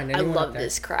can't find anyone. I love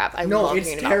this crap. I love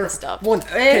hearing about this stuff. No,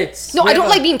 I don't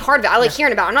like being part of it. I like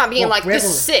hearing about it. I'm not being like, this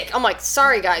is sick. I'm like,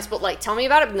 sorry guys, but like, tell me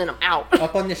about it, and then I'm out.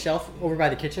 Up on the shelf over by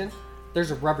the kitchen, there's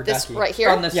a rubber ducky. Right here?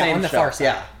 On the same on the shelf, far side.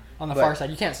 yeah. On the far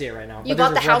side. You can't see it right now. You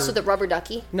bought the house with the rubber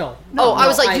ducky? No. I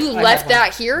was like, you left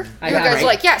that here? You guys were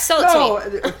like, yeah, sell it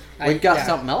to me. We've got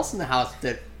something else in the house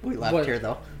that we left here,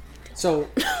 though. So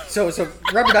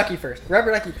rubber ducky first.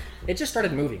 Rubber ducky, it just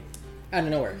started moving out of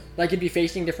nowhere. Like, it'd be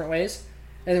facing different ways.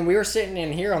 And then we were sitting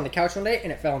in here on the couch one day, and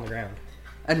it fell on the ground.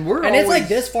 And it's like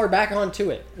this far back onto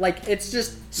it. Like, it's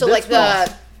just... So, like,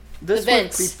 the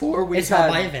vents. Was before we had... It's not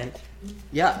my vent.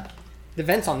 Yeah. The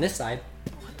vent's on this side.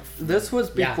 This was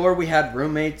before we had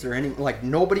roommates or any... Like,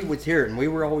 nobody was here, and we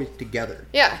were always together.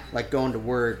 Yeah. Like, going to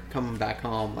work, coming back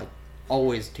home, like,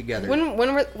 always together.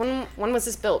 When was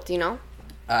this built? Do you know?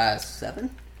 7?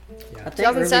 Yeah. I think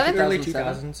 2007? Early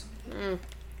 2000s. I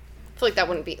feel like that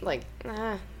wouldn't be, like...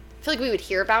 I feel like we would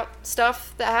hear about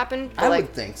stuff that happened. I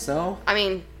would think so. I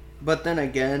mean... But then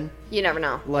again... You never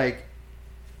know. Like,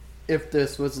 if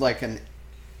this was like an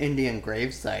Indian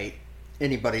gravesite,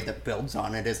 anybody that builds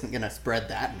on it isn't going to spread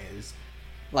that news.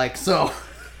 Like, so...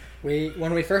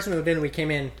 When we first moved in, we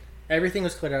came in, everything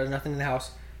was cleared out, there was nothing in the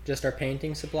house. just our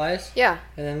painting supplies. Yeah.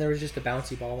 And then there was just a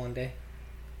bouncy ball one day.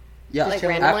 Yeah, Like after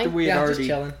randomly? we Yeah, had just already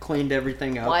chilling. cleaned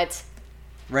everything up. What?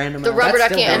 Random. The ass- rubber That's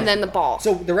ducky still and then the ball.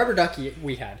 So the rubber ducky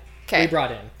we had. 'Kay. We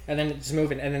brought in, and then it's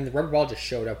moving, and then the rubber ball just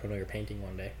showed up when we were painting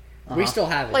one day. We Uh-huh. still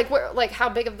have it. Like where? Like how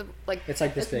big of the like? It's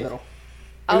like this big. Little.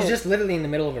 It was Oh. just literally in the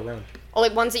middle of a room. Oh,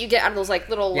 like ones that you get out of those like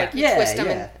little like you Yeah, twist them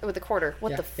yeah. with a quarter.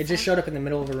 What Yeah, the? it just showed up in the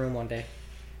middle of a room one day.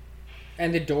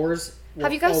 And the doors. Were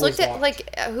Have you guys always looked at locked.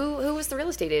 like who was the real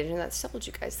estate agent that sold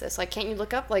you guys this? Like, can't you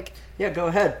look up like? Yeah, go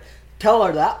ahead. Tell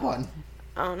her that one.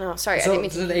 I don't know. Sorry, I So, didn't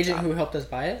mean to. so the agent who helped us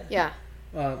buy it, Yeah.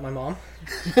 my mom.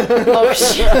 Oh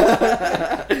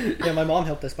shit. Yeah, my mom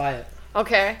helped us buy it.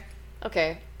 Okay.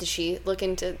 Okay. Did she look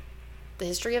into the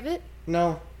history of it?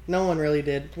 No one really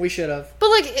did. We should have. But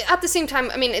like at the same time,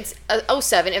 I mean, it's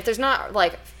 '07. If there's not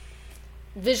like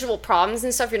visual problems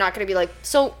and stuff, you're not going to be like,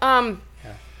 so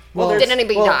Well, did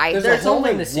anybody die? there's a There's hole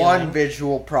only in the ceiling. one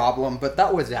visual problem, but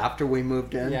that was after we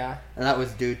moved in. Yeah. And that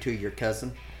was due to your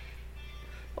cousin.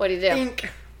 What do you do? Dink.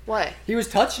 What? He was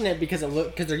touching it because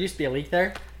there used to be a leak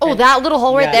there. Oh, And- that little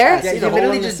hole right Yeah, there? Yeah, See he the hole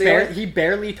literally in the just ceiling? he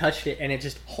barely touched it, and it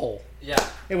just hole. Yeah.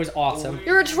 It was awesome.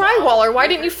 You're a drywaller. Why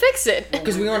didn't you fix it?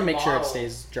 Because we want to make sure it Remodeled.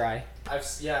 stays dry.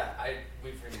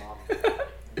 We've remodeled.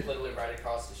 Literally right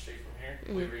across the street from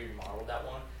here. We Mm-hmm. remodeled that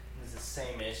one. And it's the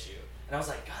same issue. And I was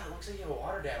like, God, it looks like you have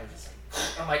water damage. It's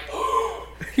like, I'm like,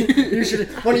 You should.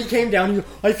 When he came down, he.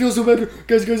 I feel so bad,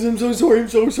 guys. I'm so sorry. I'm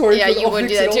so sorry. Yeah, you I'll would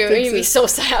do fix that it, too. I'll fix You'd be it." so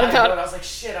sad I about it. was like,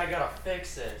 shit, I gotta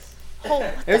fix this. Oh,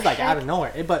 It was like out of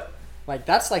nowhere. But like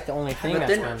that's like the only thing But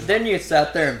that's then, been. then you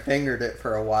sat there and fingered it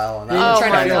for a while, and He I was Oh was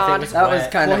trying my to feel if God. it was That wet. was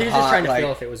kind well, of he was just hot, trying to like-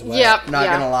 feel if it was wet. Yep. not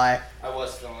Yeah. gonna lie. I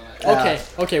was feeling it. Okay.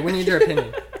 Okay. We need your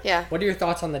opinion. Yeah. What are your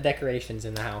thoughts on the decorations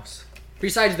in the house?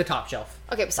 Besides the top shelf.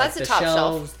 Okay, besides Like the top shelf,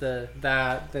 shelves, the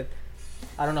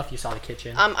I don't know if you saw the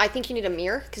kitchen. I think you need a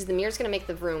mirror because the mirror's gonna make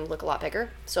the room look a lot bigger.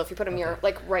 So if you put a mirror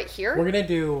like right here, We're gonna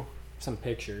do some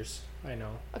pictures. I know.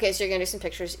 okay, so you're gonna do some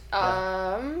pictures.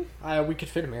 We could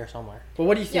fit a mirror somewhere. But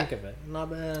what do you think of it? Not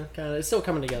bad. Kind of. It's still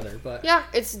coming together, but Yeah,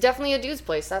 it's definitely a dude's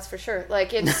place, that's for sure.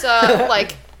 Like it's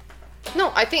like,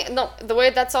 no, I think no, the way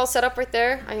that's all set up right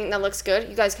there, I think that looks good.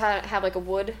 You guys kind of have like a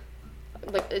wood,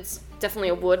 like it's definitely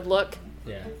a wood look.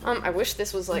 yeah. I wish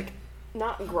this was like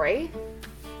not gray,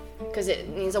 because it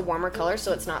needs a warmer color,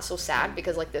 so it's not so sad.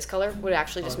 Because like this color would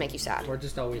actually just make you sad. We're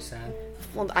just always sad.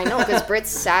 Well, I know because Brit's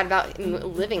sad about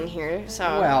living here. So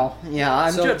Well, yeah,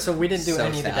 I'm So, just so we didn't do so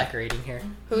any of the sad. decorating here.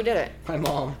 who did it? My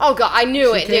mom. Oh god, I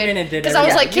knew She it, came dude. in and did Because I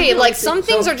was everything. like, okay, like some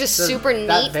things are just So super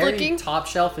that neat very looking. top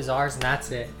shelf is ours, and that's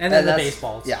it. And then And the that's-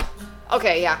 baseballs. Yeah.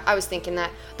 Okay, yeah, I was thinking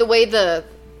that the way the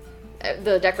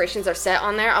decorations are set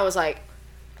on there, I was like,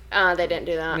 they didn't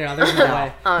do that. No, there's no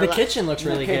way. Oh, The look. kitchen looks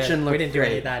really the kitchen good. looked We didn't do great.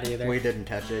 any of that either. We didn't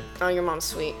touch it. Oh, your mom's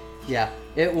sweet. Yeah,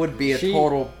 it would be a She-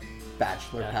 total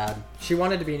bachelor Yeah. pad. She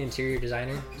wanted to be an interior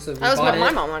designer, so we That was bought what it, my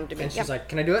mom wanted to be. And she's Yeah. like,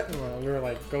 "Can I do it?" And we were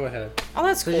like, "Go ahead." Oh,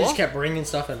 that's So cool. she just kept bringing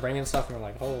stuff, and we're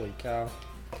like, "Holy cow!"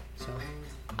 So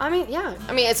I mean, yeah.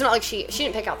 I mean, it's not like she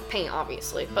didn't pick out the paint,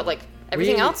 obviously, but like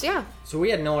everything We- else, yeah. So we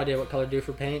had no idea what color to do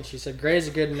for paint. She said gray is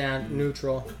a good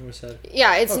neutral. And we said,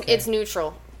 Yeah, it's Okay. it's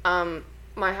neutral.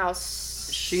 My house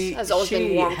She has always been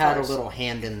she warm had colors. a little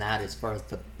hand in that as far as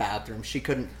the bathroom. She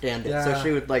couldn't stand it, Yeah. so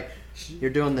she would like, you're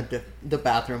doing the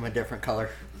bathroom a different color.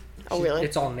 Oh, really?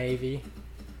 It's all navy,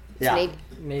 Yeah,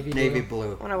 Navy. navy blue.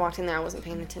 blue. When I walked in there, I wasn't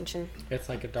paying attention. It's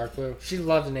like a dark blue. She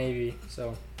loves navy,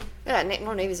 so Yeah,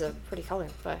 no, navy's a pretty color,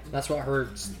 but that's what her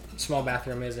small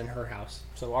bathroom is in her house.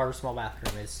 So our small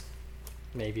bathroom is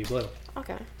navy blue.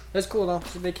 okay. That's cool though.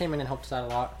 So they came in and helped us out a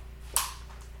lot.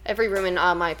 Every room in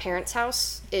my parents'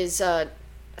 house is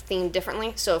themed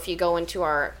differently. So if you go into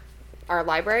our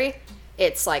library,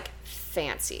 it's like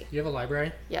fancy. You have a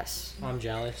library? Yes, I'm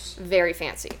jealous. very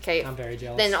fancy. Okay. I'm very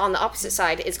jealous. Then on the opposite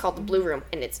side is called the blue room,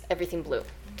 and it's everything blue.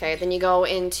 Okay. Then you go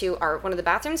into one of the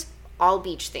bathrooms, all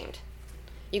beach themed.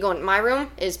 You go in my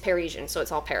room is Parisian, so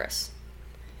it's all Paris.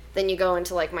 Then you go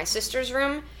into like my sister's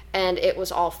room, and it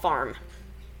was all farm.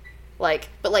 Like,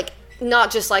 but like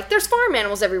not just like there's farm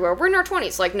animals everywhere. We're in our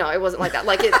 20s. Like no, it wasn't like that.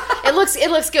 Like it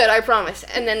looks good, I promise.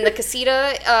 And then the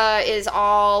casita is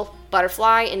all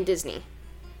butterfly and Disney.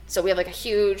 So we have like a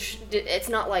huge. It's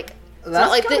not like. It's not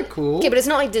That's like kinda cool. Okay, but it's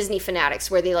not like Disney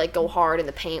fanatics where they like go hard in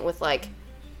the paint with like,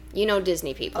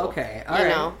 Disney people. Okay, You alright.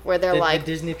 know where they're the like.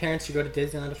 Disney parents who go to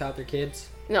Disneyland without their kids.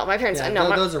 No, my parents. Yeah, no,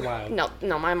 my, those are wild.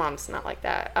 No, my mom's not like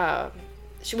that.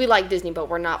 We like Disney, but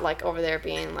we're not like over there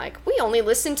being like we only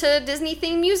listen to Disney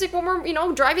themed music when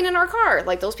we're driving in our car.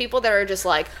 Like those people that are just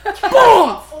like,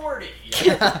 boom, 40.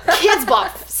 Kids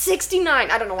Bop 69.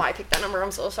 I don't know why I picked that number.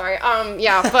 I'm so sorry.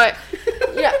 Yeah, but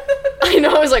yeah. I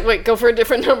know. I was like, wait, go for a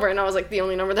different number. And I was like, the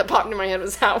only number that popped into my head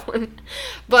was that one.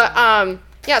 But,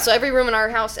 yeah, so every room in our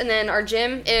house. And then our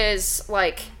gym is,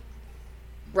 like,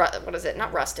 what is it?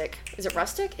 Not rustic. Is it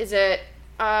rustic? Is it,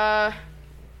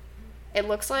 it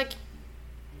looks like,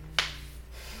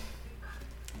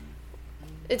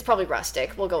 it's probably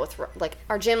rustic. We'll go with, like,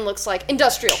 our gym looks like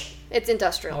industrial. It's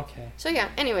industrial. Okay. So, yeah,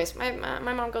 anyways, my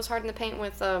mom goes hard in the paint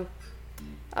with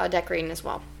decorating as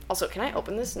well. Also, can I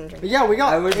open this and drink? But yeah, we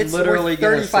got. I was literally we're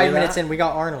 35 gonna say minutes that. in. We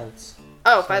got Arnold's.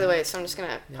 Oh, by the way, so I'm just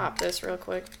gonna pop this real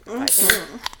quick. There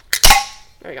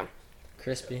we go.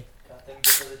 Crispy. Got them,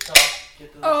 get to the top,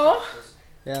 get to the Oh. top.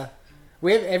 Yeah.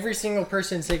 We have every single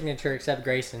person's signature except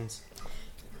Grayson's.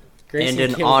 And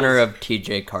in killed honor his. of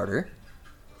TJ Carter.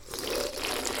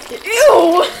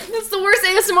 Ew! That's the worst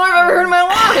ASMR I've ever heard in my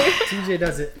life. TJ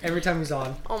does it every time he's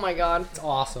on. Oh my god. It's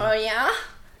awesome. Yeah?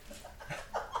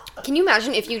 Can you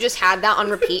imagine if you just had that on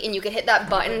repeat and you could hit that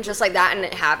button just like that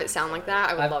and have it sound like that?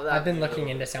 I would love that. I've been looking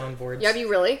into soundboards. Yeah, have you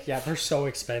really? Yeah, they're so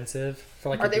expensive for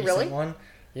like Are a they decent really? one.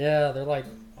 Yeah, they're like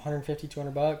 $150,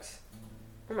 $200.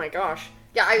 Oh my gosh.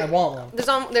 Yeah, I want one.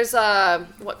 There's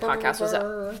what podcast was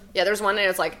that? Yeah, there's one and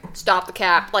it's like stop the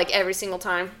cap like every single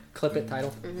time. Clip it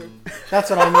title. Mm-hmm. That's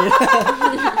what I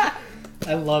need.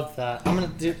 I love that. I'm gonna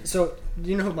do. So, do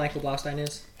you know who Michael Blaustein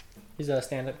is? He's a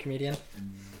stand-up comedian.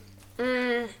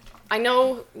 I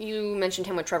know you mentioned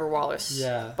him with Trevor Wallace.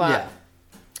 Yeah. But Yeah.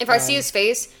 if I see his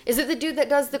face, is it the dude that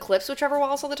does the clips with Trevor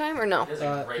Wallace all the time or no? He does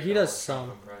a great he does Donald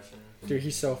some. Trump impression. Dude,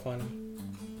 he's so funny.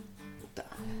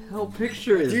 Hell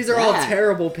picture is These are all that?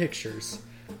 terrible pictures.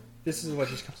 This is what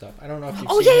just comes up. I don't know if you've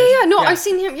Oh seen his. yeah. No, I've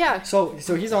seen him. Yeah. So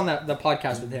he's on the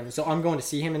podcast with him. So I'm going to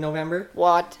see him in November.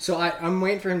 What? So I'm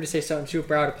waiting for him to say something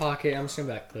super out of pocket. I'm just gonna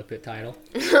be like, clip it title.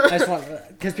 I just want,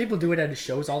 because people do it at his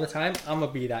shows all the time. I'm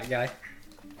gonna be that guy.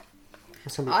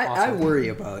 It's gonna be I awesome. worry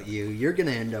about you. You're gonna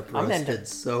end up I'm gonna end roasted up-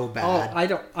 so Oh, bad. I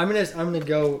don't. I'm gonna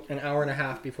go an hour and a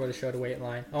half before the show to wait in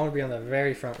line. I want to be on the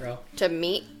very front row, To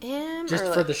meet him? just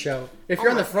or for like- the show. If Oh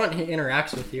you're in my- the front, he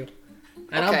interacts with you,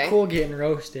 and Okay. I'm cool getting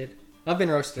roasted. I've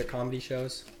been roasted at comedy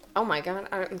shows. Oh my god,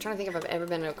 I'm trying to think if I've ever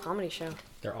been to a comedy show.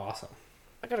 They're awesome.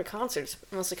 I go to concerts,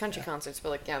 mostly country concerts, but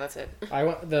like, yeah, that's it. I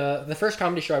went the first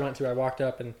comedy show I went to. I walked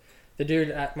up and the dude,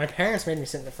 my parents made me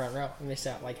sit in the front row, and they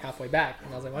sat like halfway back,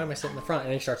 and I was like, "Why am I sitting in the front?"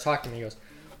 And he starts talking to me. He goes,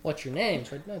 "What's your name?"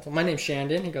 So I told, "My name's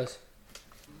Shandon." He goes,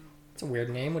 "It's a weird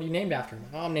name. What are you named after?" I'm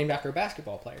like, "Oh, I'm named after a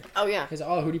basketball player." Oh yeah. He's like,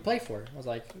 "Oh, who do you play for?" I was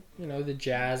like, "The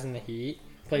Jazz and the Heat."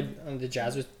 Played on the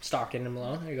Jazz with Stockton and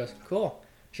Malone. And he goes, "Cool.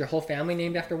 Is your whole family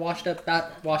named after washed up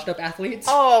athletes?"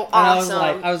 Oh, And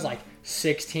awesome. I was like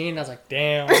 16. I was like,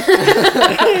 damn.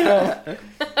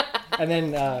 And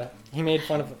then he made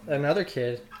fun of another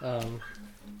kid.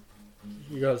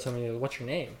 He goes to me, "What's your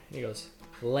name?" And he goes,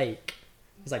 "Lake."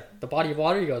 He's like, "The body of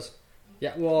water?" He goes,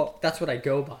 "Yeah, well, that's what I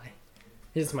go by."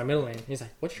 This is my middle name. He's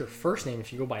like, "What's your first name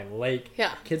if you go by Lake?"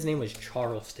 Yeah. Kid's name was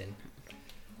Charleston.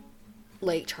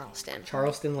 Lake Charleston.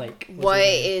 Charleston Lake. was What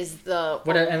his name. is the...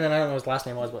 What? And then I don't know what his last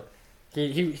name was, but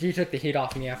he took the heat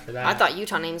off me after that. I thought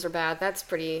Utah names were bad. That's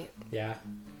pretty... Yeah.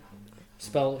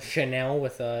 Spell Chanel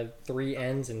with 3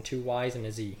 N's and 2 Y's and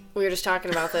a Z. We were just talking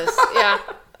about this. Yeah.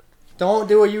 Don't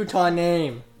do a Utah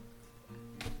name.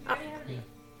 Uh,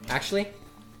 Actually,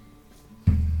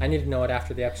 I need to know it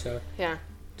after the episode. Yeah.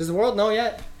 Does the world know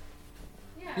yet?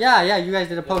 Yeah, you guys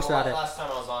did a post about it. Last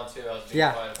time I was on too, I was being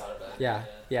Yeah. quiet about it. But Yeah.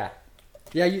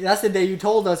 That's the day you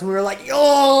told us, and we were like,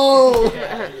 yo!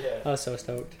 Yeah. I was so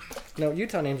stoked. No,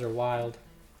 Utah names are wild.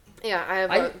 Yeah, I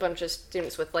have a bunch of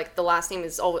students with, like, the last name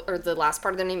is always... Or the last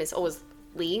part of their name is always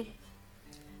Lee.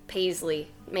 Paisley.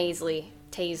 Maisley.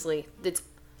 Taisley.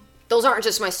 Those aren't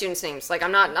just my students' names. Like,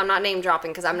 I'm not name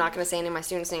dropping because I'm not going to say any of my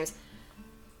students' names.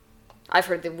 I've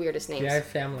heard the weirdest names. Yeah, I have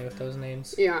family with those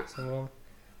names. Yeah. Some of them.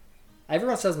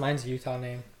 Everyone says mine's a Utah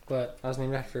name, but I was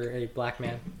named after a black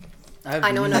man. I've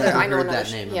I know never another- I know heard another-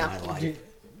 that name yeah. in my life.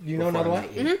 You know another before I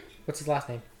one? met you. What's his last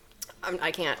name?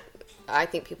 I can't. I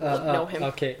think people would know him.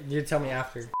 Okay, you tell me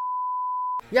after.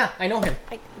 Yeah, I know him.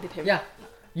 I did him. Yeah.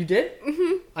 You did?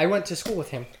 Mm-hmm. I went to school with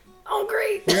him. Oh,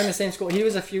 great. We were in the same school. He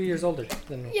was a few years older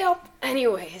than me. Yep.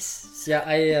 Anyways.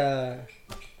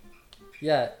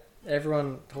 Yeah,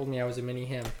 everyone told me I was a mini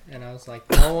him, and I was like,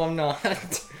 no, I'm not.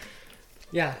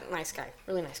 Yeah. Nice guy.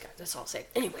 Really nice guy. That's all I'll say.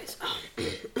 Anyways.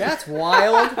 That's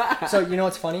wild. So, you know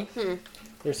what's funny?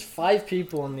 There's 5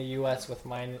 people in the U.S. with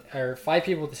mine, or 5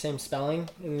 people with the same spelling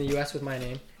in the U.S. with my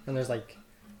name, and there's like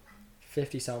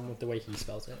 50-something with the way he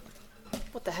spells it.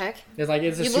 What the heck? It's like,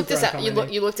 it's a You super looked this up. uncommon name.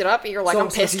 You looked it up. And you're like, So I'm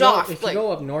if pissed you go- off. If Like, you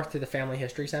go up north to the Family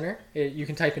History Center, you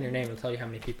can type in your name and tell you how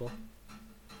many people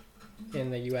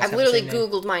in the U.S. I've have the literally same name.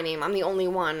 Googled my name. I'm the only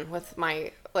one with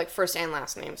my like first and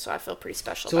last name, so I feel pretty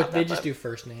special So about they that. just do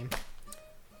first name.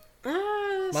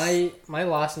 My My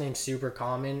last name's super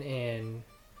common in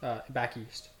back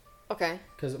east. okay.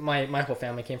 Because my whole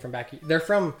family came from back east. They're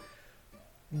from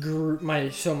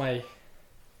my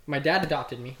dad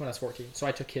adopted me when I was 14, so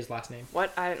I took his last name.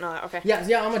 What? I didn't know that. Okay.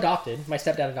 Yeah, I'm adopted. My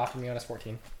stepdad adopted me when I was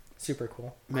 14. Super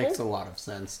cool. Makes a lot of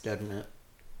sense, doesn't it?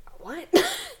 What?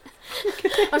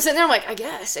 I'm sitting there. I'm like, I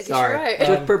guess you're Sorry. right.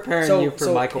 Just preparing you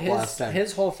for Michael last time.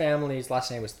 His whole family's last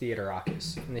name was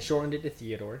Theodorakis, and they shortened it to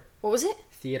Theodore. What was it?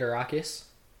 Theodorakis.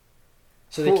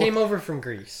 So they Cool. came over from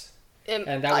Greece. And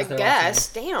that was I their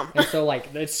guess. Damn. And so,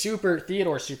 like,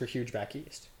 Theodore's super huge back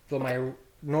east. So my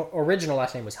original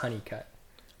last name was Honeycutt,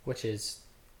 which is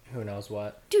who knows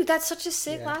what. Dude, that's such a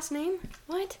sick Yeah. last name.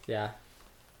 What? Yeah.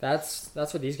 That's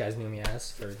what these guys knew me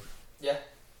as for Yeah.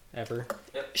 ever.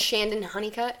 Shandon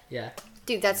Honeycutt? Yeah.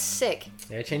 Dude, that's sick.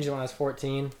 Yeah, I changed it when I was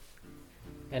 14.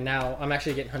 And now I'm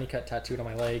actually getting Honeycutt tattooed on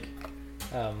my leg.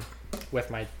 With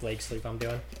my leg sleeve I'm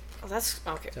doing. Oh, that's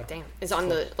okay. So, Damn. It's on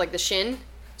the the shin.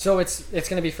 So it's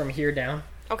gonna be from here down.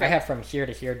 Okay. I have from here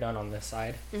to here done on this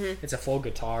side. Mm-hmm. It's a full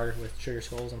guitar with sugar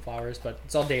skulls and flowers, but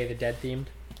it's all Day of the Dead themed.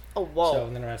 Oh, whoa. So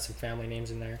and then I have some family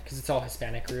names in there because it's all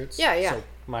Hispanic roots. Yeah, yeah. So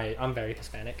I'm very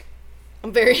Hispanic.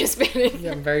 I'm very Hispanic.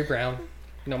 Yeah, I'm very brown.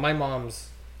 You know, my mom's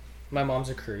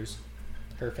a Cruz.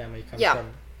 Her family comes Yeah.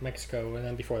 from Mexico, and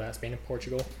then before that, Spain and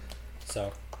Portugal.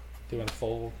 So doing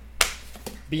full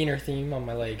beaner theme on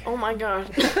my leg. Oh my god.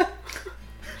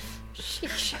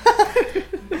 Sheesh.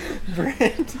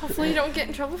 Brent. Hopefully you don't get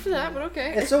in trouble for that, but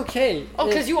okay. It's okay. Oh,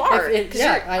 because you are.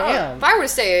 Yeah, I am. If I were to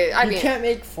say it, I You mean, can't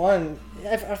make fun.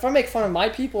 If I make fun of my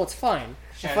people, it's fine.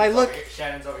 If I look,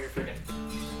 Shannon's over here freaking.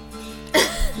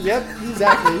 yep,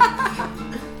 exactly.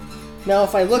 Now,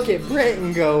 if I look at Brent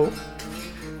and go,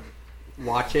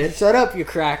 Watch it. "Shut up, you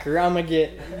cracker," I'm gonna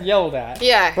get yelled at.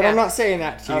 Yeah, but yeah. I'm not saying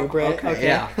that to you, Brent. Okay.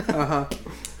 Yeah. Uh-huh.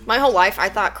 my whole life I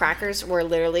thought crackers were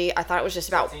literally, I thought it was just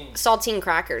about saltine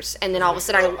crackers, and then all of a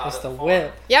sudden It's the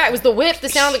whip. yeah, it was the whip, the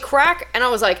sound of the crack, and I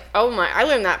was like, oh my, I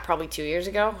learned that probably 2 years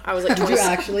ago. I was like, Did you 26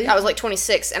 actually? I was like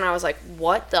 26, and I was like,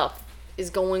 what the is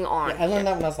going on? I learned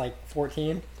that when I was like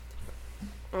 14.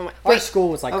 Oh my, Our wait, school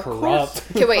was like Of corrupt.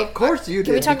 course. okay, wait. Of course you did.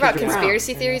 Can we talk about because you're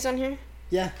conspiracy brown. theories on here?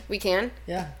 Yeah, We can?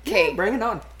 yeah. Okay. Bring it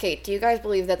on. Okay, do you guys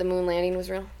believe that the moon landing was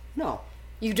real? No.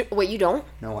 Wait, you don't?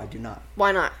 No, I do not.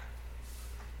 Why not?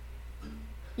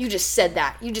 You just said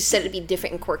that. You just said it'd be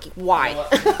different and quirky. Why? You know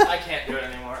what? I can't do it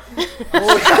anymore.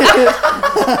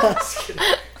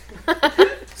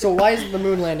 So why is the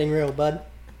moon landing real, bud?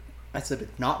 I said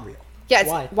it's not real.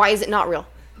 Yeah, Why? Is it not real?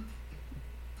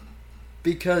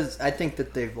 Because I think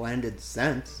that they've landed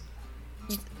since.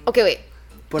 Okay, wait.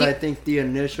 But I think the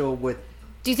initial with...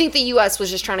 Do you think the U.S. was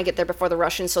just trying to get there before the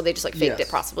Russians, so they just like faked Yes.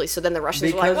 it possibly? So then the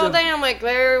Russians were like, Because well, of- damn, like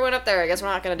they went up there. I guess we're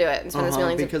not gonna do it and spend this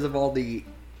millions. because of all the...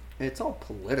 It's all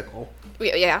political.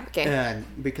 Yeah. Okay. And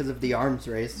because of the arms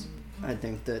race, I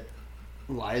think that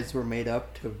lies were made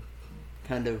up to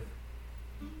kind of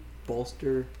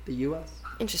bolster the U.S.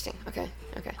 Interesting. Okay.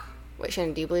 Wait,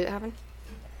 Shannon, do you believe it happened?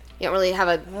 You don't really have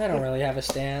a I don't really have a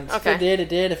stance. Okay. If it did, it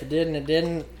did. If it didn't, it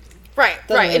didn't. right.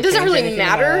 Doesn't It doesn't really really change anything in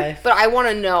my matter, life. but I want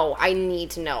to know. I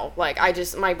need to know. Like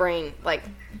my brain, like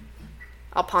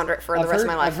I'll ponder it for the rest of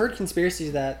my life. I've heard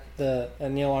conspiracies that the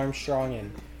Neil Armstrong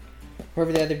and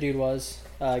whoever the other dude was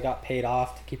got paid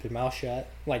off to keep his mouth shut,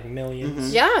 like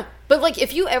millions. Yeah, but like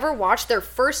if you ever watch their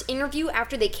first interview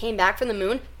after they came back from the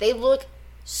moon, they look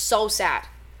so sad.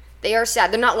 They are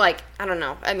sad. They're not like, I don't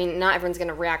know. I mean, not everyone's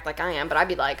gonna react like I am, but I'd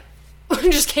be like,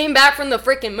 just came back from the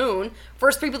freaking moon,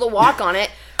 first people to walk on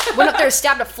it, went up there,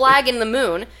 stabbed a flag in the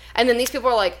moon, and then these people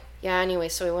are like, yeah, anyway,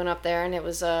 so we went up there and it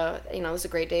was it was a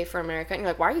great day for America. And you're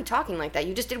like, why are you talking like that?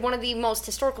 You just did one of the most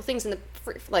historical things in the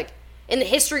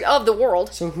history of the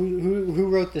world. So who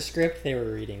wrote the script they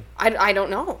were reading? I don't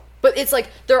know. But it's like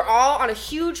they're all on a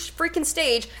huge freaking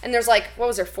stage, and there's like, what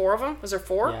was there, 4 of them? Was there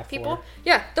 4 Yeah, people? 4.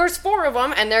 Yeah, there's 4 of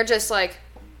them, and they're just like,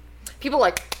 people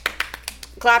like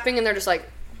clapping, and they're just like,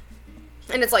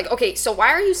 and it's like, okay, so why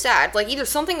are you sad? Like either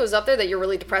something was up there that you're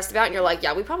really depressed about, and you're like,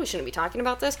 yeah, we probably shouldn't be talking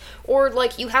about this, or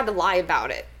like you had to lie about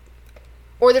it,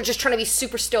 or they're just trying to be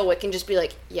super stoic and just be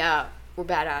like, yeah, we're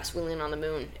badass, we land on the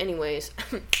moon, anyways.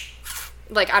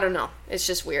 Like I don't know, it's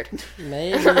just weird.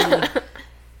 Maybe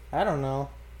I don't know.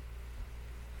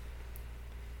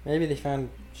 Maybe they found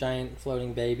giant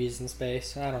floating babies in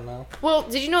space. I don't know. Well,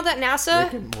 did you know that NASA?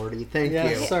 Rick and Morty, thank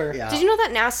Yes, you. sir. Yeah. Did you know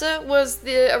that NASA was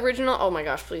the original? Oh my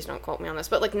gosh, please don't quote me on this.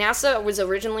 But like NASA was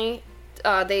originally,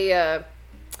 they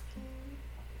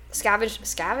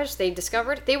scavenged. They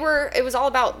discovered it was all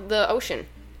about the ocean,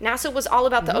 NASA was all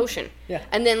about the ocean. Yeah.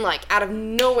 And then, like, out of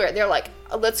nowhere, they're like,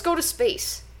 let's go to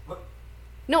space.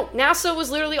 No, NASA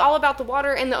was literally all about the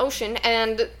water and the ocean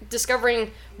and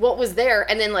discovering what was there.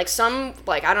 And then, like,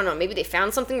 I don't know, maybe they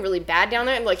found something really bad down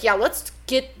there. And, like, yeah, let's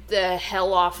get the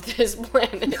hell off this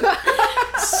planet.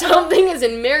 Something is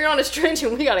in Marianas Trench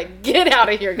and we gotta get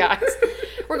out of here, guys.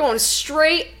 We're going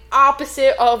straight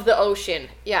opposite of the ocean.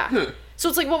 Yeah. So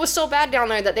it's like, what was so bad down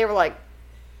there that they were like,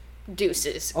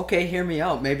 deuces. Okay, hear me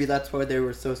out. Maybe that's why they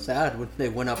were so sad when they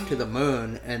went up to the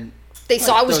moon and they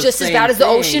saw it was just as bad as the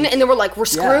ocean, and they were like, we're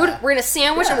screwed. Yeah. We're in a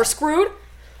sandwich and we're screwed.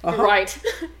 Uh-huh. Right.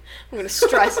 I'm going to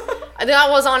stress. That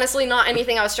was honestly not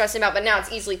anything I was stressing about, but now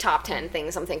it's easily top 10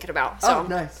 things I'm thinking about. So, oh,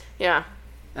 nice. Yeah.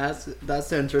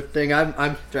 That's interesting.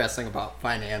 I'm stressing about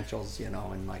financials,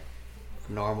 and like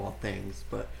normal things,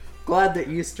 but glad that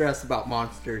you stress about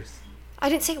monsters. I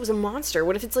didn't say it was a monster.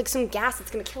 What if it's like some gas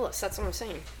that's going to kill us? That's what I'm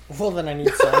saying. Well, then I need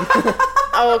some.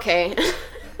 Oh, okay.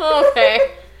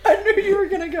 Okay. I knew you were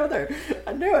gonna go there.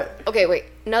 I knew it. Okay, wait.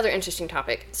 Another interesting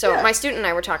topic. So my student and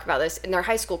I were talking about this, and they're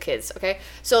high school kids, okay?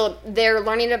 So they're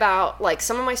learning about, like,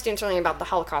 some of my students are learning about the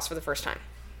Holocaust for the first time.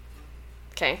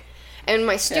 Okay? And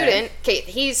my student,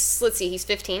 he's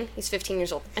 15. He's 15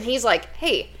 years old. And he's like,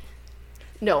 hey,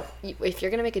 no, if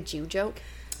you're gonna make a Jew joke.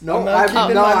 No, I'm not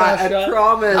keeping my mouth I shut.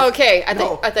 promise. Okay, I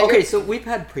thought Okay, so we've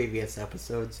had previous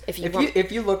episodes.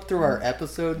 If you look through our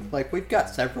episode, like, we've got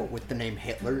several with the name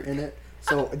Hitler in it.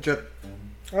 So just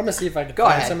I'm gonna see if I can Go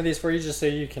find ahead. some of these for you, just so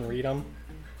you can read them.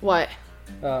 What?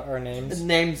 Our names.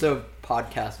 names of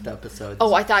podcast episodes.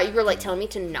 Oh, I thought you were, like, telling me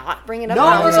to not bring it up. No,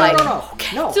 and I no, was no, like, no, no.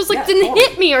 okay. No, Just, like, yeah, didn't totally.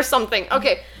 hit me or something.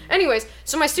 Okay. Anyways,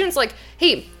 so my student's like,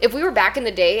 hey, if we were back in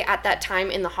the day at that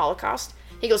time in the Holocaust,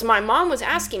 he goes, my mom was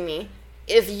asking me,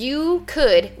 if you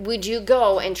could, would you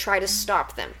go and try to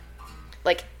stop them?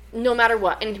 Like, no matter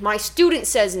what. And my student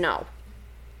says no.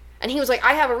 And he was like,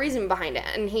 I have a reason behind it.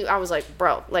 And I was like,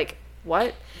 bro, like, what?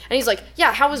 And he's like,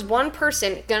 yeah, how is one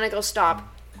person gonna go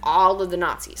stop all of the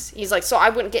Nazis? He's like, so I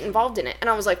wouldn't get involved in it. And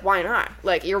I was like, why not?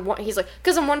 Like, he's like,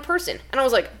 because I'm one person. And I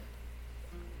was like,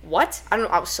 what? I don't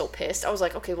know. I was so pissed. I was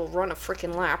like, okay, well, run a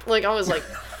freaking lap. Like, I was like,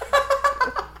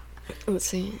 let's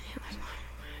see.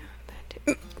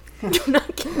 Do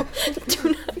not kill.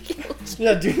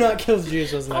 Yeah, Do Not Kill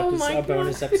Jews was a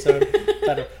bonus episode.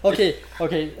 Okay.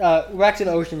 Back to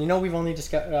the ocean. You know we've only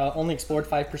only explored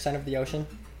 5% of the ocean.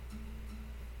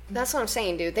 That's what I'm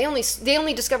saying, dude. They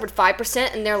only discovered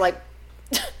 5%, and they're like,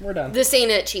 we're done. This ain't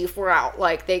it, Chief. We're out.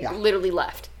 Like, they literally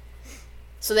left.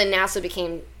 So then NASA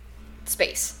became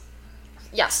space.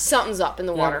 Yeah, something's up in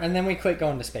the water. And then we quit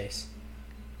going to space.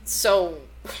 So,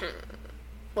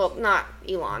 well, not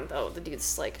Elon though. The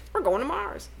dude's like, we're going to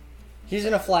Mars. He's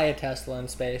gonna fly a Tesla in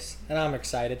space, and I'm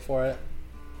excited for it.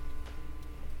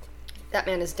 That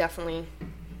man is there's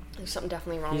something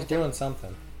definitely wrong He's with him. doing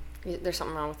something. There's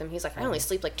something wrong with him. He's like, I only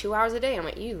sleep like 2 hours a day. I'm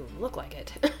like, you look like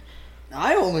it.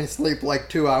 I only sleep like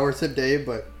 2 hours a day,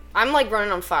 but I'm like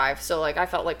running on 5, so like I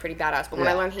felt like pretty badass. But when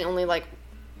I learned he only like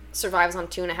survives on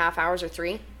 2.5 hours or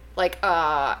 3, like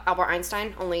Albert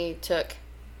Einstein only took,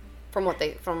 from what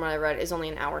I read, is only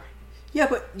an hour. yeah,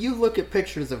 but you look at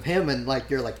pictures of him and like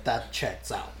you're like, that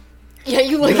checks out. Yeah,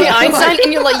 you look at Einstein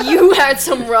and you're like, you had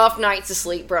some rough nights of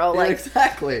sleep, bro. Like, yeah,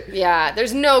 exactly. Yeah,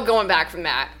 there's no going back from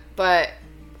that. But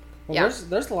Well,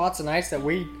 there's lots of nights that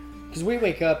because we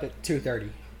wake up at 2:30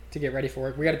 to get ready for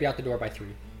work. We got to be out the door by 3.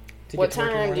 What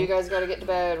time do you guys got to get to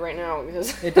bed right now?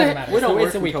 Because It doesn't matter. We don't work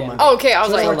It's the until weekend. Monday. Oh, okay, I was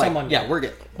So like, we're Like, till Monday. yeah, we're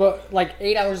good. But like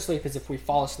 8 hours of sleep is if we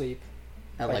fall asleep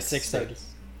At like like 6:30.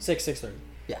 6:30.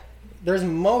 Yeah. There's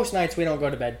most nights we don't go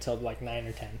to bed till like 9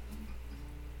 or 10.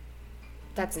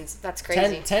 that's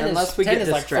crazy. 10 Unless is, we 10 get is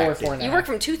like 4 distracted. and a You half. work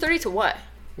from 2:30 to what?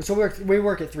 So we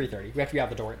work at 3:30. We have to be out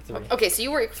the door at 3. Okay, so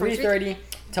you work from 3:30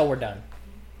 till we're done.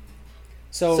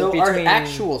 So between, our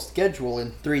actual schedule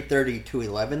in 3:30 to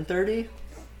 11:30,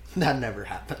 that never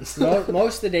happens.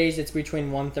 most of the days it's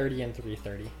between 1:30 and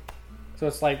 3:30. So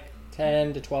it's like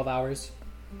 10 to 12 hours.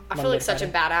 I feel like such a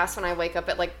badass when I wake up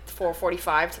at like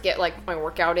 4:45 to get like my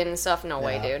workout in and stuff. No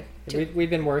way, dude. We've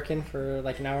been working for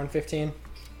like an hour and 15.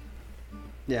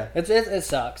 Yeah. It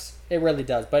sucks. It really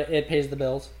does, but it pays the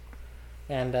bills.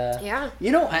 And Yeah.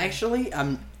 You know, actually,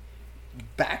 I'm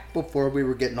back before we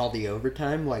were getting all the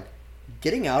overtime. Like,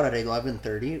 getting out at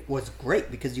 11:30 was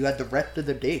great because you had the rest of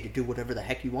the day to do whatever the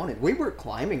heck you wanted. We were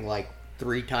climbing like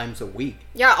 3 times a week.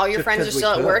 Yeah, all your Just friends are 'cause we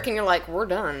still at could. work and you're like, we're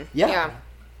done. Yeah.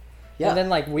 Yeah, and then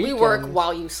like We weekends, work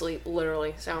while you sleep,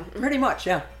 literally. So pretty much,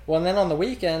 yeah. Well, and then on the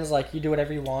weekends, like you do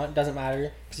whatever you want. Doesn't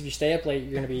matter because if you stay up late,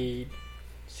 you're gonna be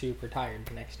super tired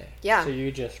the next day. Yeah. So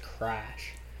you just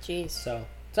crash. jeez. So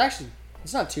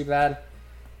it's not too bad.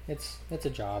 It's a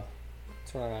job.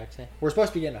 That's what I like to say. We're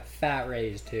supposed to be getting a fat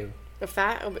raise too. A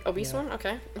fat, obese one?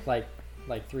 Okay. Like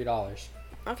 $3.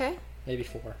 Okay. Maybe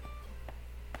 $4.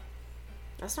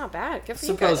 That's not bad. Good for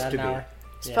Supposed you to guys.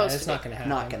 be. Yeah, Supposed it's to be. not gonna happen.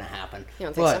 Not gonna happen. You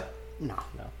don't think so? No.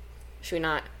 Should we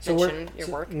not So mention your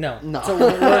work? No. No. So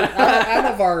we're, out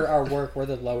of our work, we're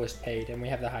the lowest paid, and we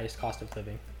have the highest cost of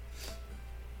living.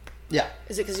 Yeah.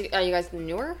 Is it because you guys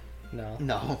newer? No.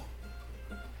 No.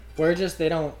 We're just, they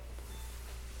don't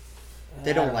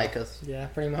like us. Yeah,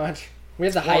 pretty much. We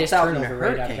have the Well, highest it's out in a turnover rate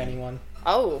out of hurricane. anyone.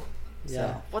 Oh.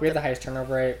 Yeah. So- What We have the- the highest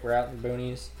turnover rate. We're out in the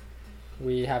boonies.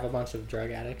 We have a bunch of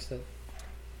drug addicts that,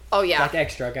 Oh, yeah. like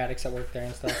ex-drug addicts that work there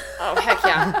and stuff. Oh, heck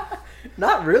yeah.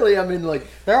 Not really. I mean, like,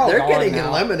 They're all they're gone getting now.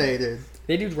 eliminated.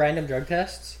 They do random drug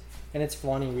tests, and it's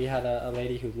funny. We had a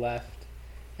lady who left,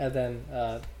 and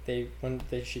then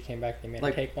she came back, they made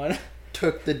Like- her take one.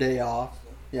 Took the day off.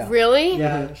 Yeah. Really?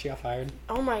 Yeah, she got fired.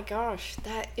 Oh, my gosh.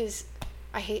 That is...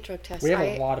 I hate drug tests. We have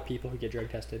a lot of people who get drug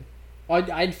tested.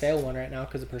 I'd fail one right now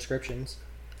because of prescriptions.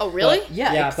 Oh, really? But,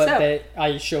 Yeah, but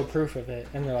I show proof of it,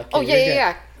 and they're like, Oh, "Okay, yeah, you're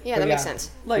yeah, good." yeah. Yeah, But that makes yeah.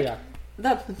 sense. Like, Yeah.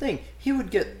 that's the thing. He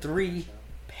would get 3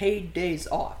 paid days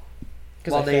off.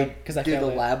 'Cause While I they failed- 'cause I do the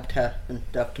failed it. lab test and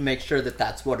stuff to make sure that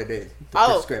that's what it is, the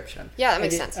Oh. prescription. Yeah, that I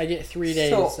makes get, sense. I get 3 days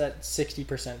So- at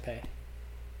 60% pay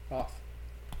off.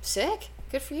 Sick.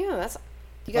 Good for you. That's...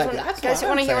 You guys Like, want that's to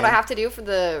what I'm hear what I saying. have to do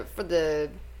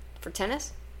for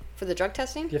tennis? For the drug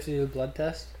testing? Do you have to do a blood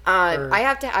test? I Or-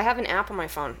 have an app on my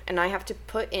phone, and I have to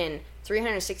put in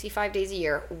 365 days a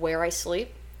year where I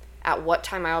sleep, at what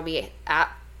time I'll be at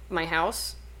my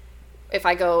house. If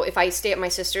I stay at my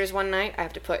sister's one night, I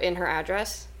have to put in her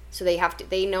address, so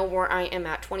they know where I am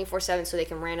at 24/7, so they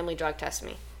can randomly drug test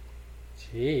me.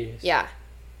 Jeez.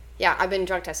 Yeah, I've been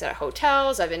drug tested at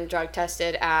hotels. I've been drug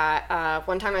tested at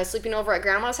one time I was sleeping over at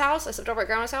grandma's house. I slept over at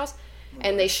grandma's house,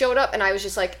 and they showed up, and I was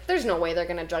just like, "There's no way they're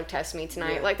gonna drug test me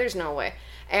tonight. Yeah. Like, there's no way."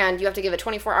 And you have to give a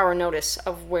 24-hour notice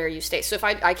of where you stay. So if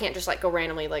I can't just like go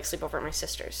randomly like sleep over at my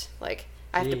sister's. Like,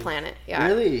 I have to Jeez. plan it. Yeah.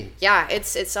 Really? Yeah, it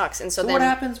sucks. And so So then what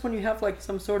happens when you have like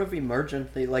some sort of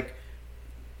emergency, like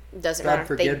doesn't God matter.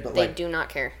 forbid, but, they like, do not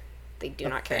care. They do a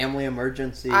not care. family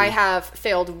emergency? I have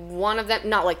failed one of them.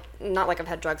 Not like I've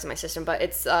had drugs in my system, but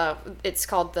it's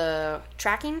called the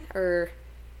tracking or,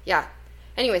 yeah.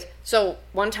 Anyways, so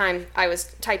one time I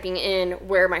was typing in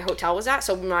where my hotel was at.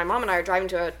 So my mom and I are driving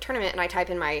to a tournament, and I type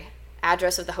in my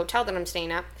address of the hotel that I'm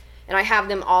staying at, and I have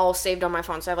them all saved on my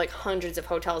phone. So I have like hundreds of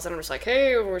hotels, and I'm just like,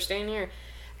 hey, we're staying here,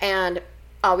 and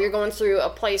we were going through a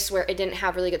place where it didn't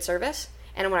have really good service,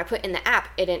 and when I put in the app,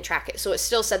 it didn't track it, so it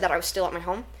still said that I was still at my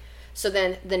home. So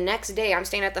then the next day, I'm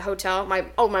staying at the hotel. My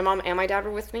mom and my dad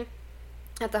were with me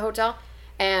at the hotel,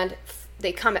 and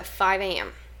they come at 5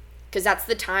 a.m. because that's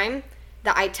the time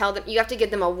that I tell them. You have to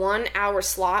give them a 1 hour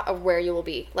slot of where you will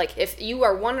be. Like, if you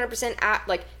are 100% at,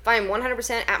 like, if I am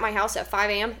 100% at my house at 5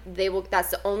 a.m., that's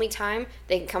the only time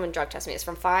they can come and drug test me. It's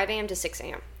from 5 a.m. to 6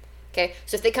 a.m. Okay?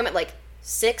 So if they come at, like,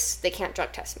 6, they can't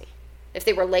drug test me. If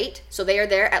they were late, so they are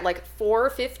there at, like,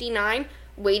 4:59,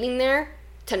 waiting there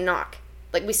to knock.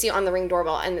 Like, we see it on the Ring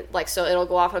doorbell, and, like, so it'll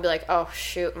go off. I'll be like, oh,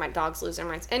 shoot, my dog's losing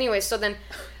their minds. Anyway, so then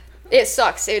it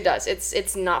sucks. It does.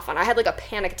 It's not fun. I had, like, a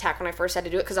panic attack when I first had to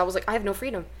do it because I was like, I have no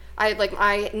freedom. I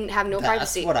have no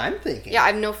privacy. That's what I'm thinking. Yeah, I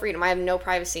have no freedom. I have no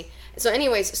privacy. So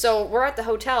anyways, so we're at the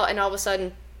hotel, and all of a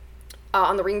sudden,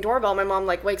 on the Ring doorbell, my mom,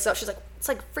 like, wakes up. She's like, it's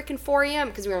like freaking 4 a.m.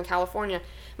 because we were in California.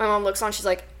 My mom looks on. She's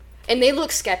like, and they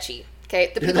look sketchy. Okay,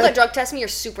 the people that drug test me are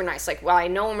super nice. Like, well, I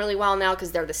know them really well now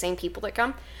because they're the same people that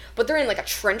come. But they're in, like, a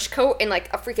trench coat and,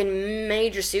 like, a freaking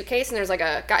major suitcase. And there's, like,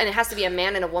 a guy, and it has to be a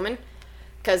man and a woman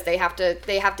because they have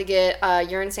to get a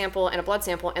urine sample and a blood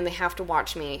sample, and they have to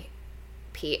watch me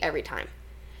pee every time.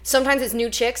 Sometimes it's new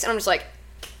chicks, and I'm just like,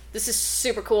 this is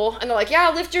super cool. And they're like, yeah,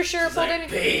 lift your shirt, pull it in.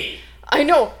 Pee. I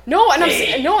know. No, and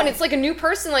and it's like a new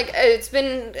person. Like, there's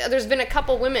been a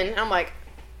couple women, and I'm like,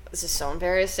 this is so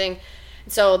embarrassing.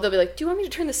 So they'll be like, do you want me to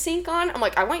turn the sink on? I'm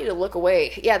like, I want you to look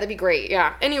away. Yeah, that'd be great.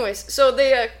 Yeah. Anyways, so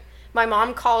my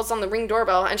mom calls on the Ring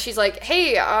doorbell, and she's like,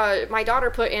 hey, my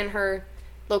daughter put in her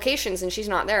locations, and she's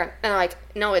not there. And I'm like,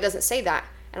 no, it doesn't say that.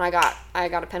 And I got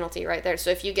a penalty right there.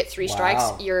 So if you get 3 strikes,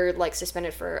 Wow. you're, like,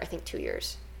 suspended for, I think, 2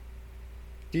 years.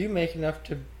 Do you make enough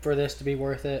for this to be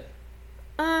worth it?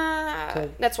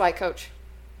 That's why I coach.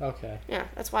 Okay. Yeah,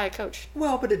 that's why I coach.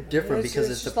 Well, but it's different It's- because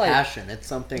it's it's just a like- passion. It's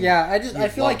something. Yeah, I you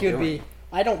feel like love it'd doing. be.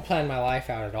 I don't plan my life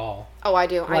out at all. Oh, I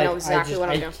do. I know Like, exactly what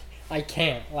I'm doing. I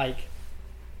can't. Like,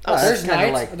 Oh, that's there's kinda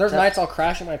nights. like- there's that's- nights I'll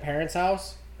crash at my parents'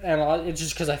 house, and it's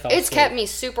just because I fell It's asleep. kept me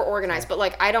super organized, but,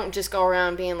 like, I don't just go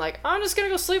around being like, I'm just gonna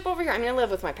go sleep over here. I mean, I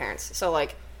live with my parents, so,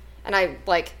 like, and I,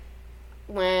 like,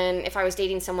 if I was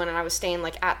dating someone and I was staying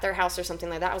like at their house or something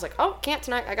like that, I was like, oh, can't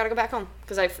tonight. I gotta go back home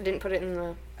because I didn't put it in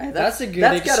the. Hey, That's a good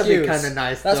That's gotta be excuse. kind of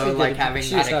nice, That's a though, good like having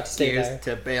excuse that not to stay excuse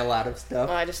there. to bail out of stuff.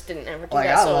 Well, I just didn't ever do Like,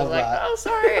 that, I so I love was like, that. oh,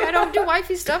 sorry, I don't do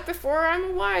wifey stuff before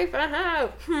I'm a wife. I'm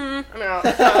out.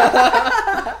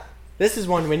 This is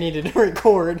one we needed to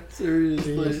record.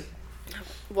 Seriously.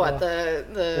 What The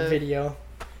the video.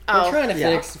 Oh. We're trying to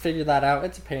Yeah. figure that out.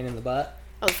 It's a pain in the butt.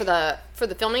 Oh, for the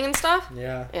filming and stuff.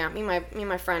 Yeah. Yeah, me and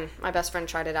my best friend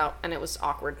tried it out, and it was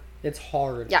awkward. It's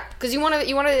hard. Yeah, because you want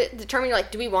to determine,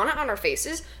 like, do we want it on our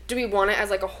faces? Do we want it as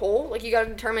like a whole? Like, you got to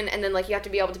determine, and then like you have to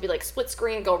be able to be like split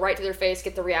screen, go right to their face,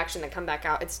 get the reaction, then come back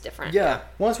out. It's different. Yeah.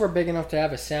 Once we're big enough to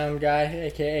have a sound guy,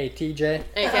 aka TJ,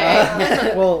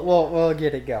 Okay. we'll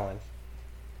get it going.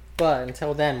 But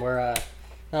until then, we're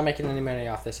not making any money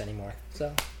off this anymore.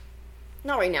 So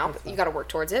Not right now, but you got to work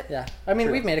towards it. yeah, I mean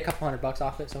True. we've made a couple $100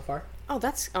 off it so far. Oh,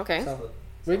 that's okay. So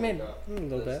we've made a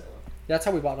little bit. That's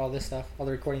how we bought all this stuff, all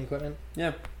the recording equipment.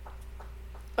 Yeah.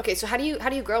 Okay, so how do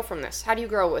you grow from this? How do you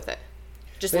grow with it?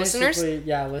 Just listeners? Basically,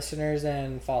 yeah, listeners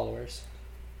and followers.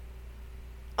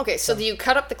 Okay, so do you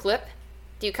cut up the clip?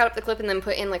 Do you cut up the clip and then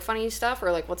put in like funny stuff,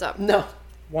 or like what's up? No.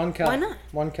 One cut. Why not?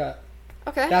 One cut.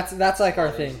 Okay, That's like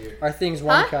our thing. easier. Our thing's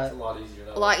one Huh? cut. It's a lot easier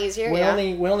that a lot way. easier. We Yeah.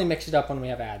 only mix it up when we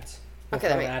have ads. We'll Okay,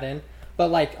 throw that an ad in. But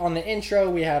like on the intro,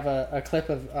 we have a clip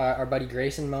of our buddy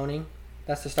Grayson moaning.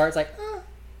 That's the start. It's like,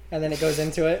 and then it goes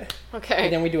into it. Okay.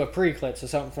 And then we do a pre-clip, so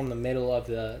something from the middle of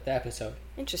the episode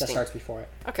that Interesting. starts before it.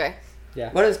 Okay. Yeah.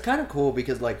 But it's kind of cool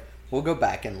because, like, we'll go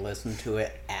back and listen to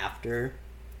it after,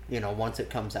 once it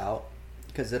comes out.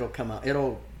 Because it'll come out,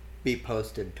 it'll be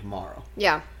posted tomorrow.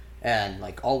 Yeah. And,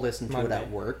 like, I'll listen to it Monday.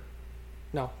 at work.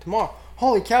 No, tomorrow.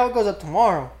 Holy cow, it goes up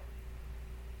tomorrow.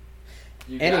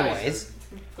 You Anyways. guys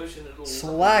are pushing it a little.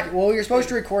 Slack. Well, you're supposed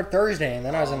to record Thursday, and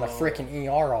then I was in the freaking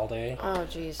ER all day. Oh,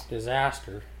 jeez.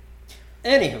 Disaster.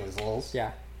 Anywho's,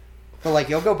 Yeah. But, like,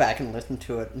 you'll go back and listen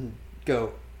to it and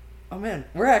go, oh, man,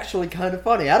 we're actually kind of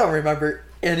funny. I don't remember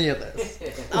any of this.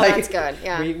 Oh, Like, that's good.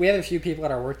 Yeah. We have a few people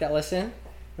at our work that listen.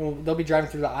 And they'll be driving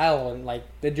through the aisle, and like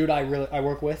the dude I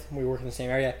work with, we work in the same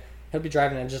area. He'll be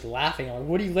driving and just laughing. I'm like,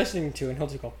 "What are you listening to?" And he'll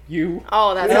just go, "You."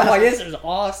 Oh, that's And I'm like, "This is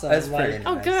awesome." That's like, pretty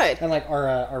Oh, nice. good. And like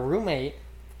our roommate,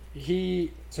 he's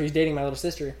dating my little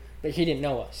sister, but he didn't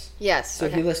know us. Yes. So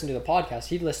okay. he listened to the podcast.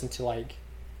 He'd listened to like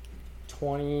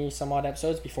 20 some odd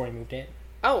episodes before he moved in.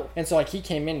 Oh. And so like he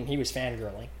came in and he was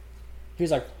fangirling. He was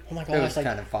like, "Oh my It was gosh, like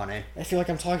kind of funny. I feel like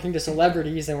I'm talking to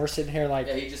celebrities," and we're sitting here like,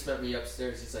 Yeah, he just met me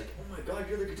upstairs. He's like, "Oh my god,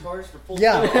 you're the guitarist for Full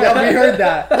 "Yeah, Tilt." yeah, we heard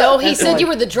that." No, he And so, said like, you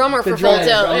were the drummer the for Full drummer,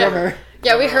 Tilt. Yeah. drummer.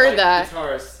 Yeah, we I'm heard like, that.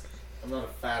 Guitarist. I'm not a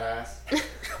fat ass.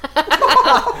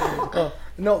 Oh,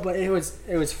 no, but it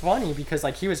was funny because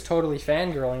like he was totally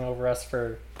fangirling over us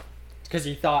because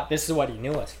he thought this is what he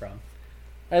knew us from,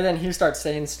 and then he starts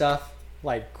saying stuff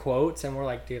like quotes, and we're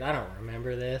like, "Dude, I don't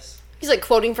remember this." He's like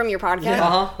quoting from your podcast. Yeah.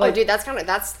 Uh-huh. Oh, dude, that's kind of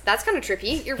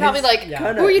trippy. You're probably His- like,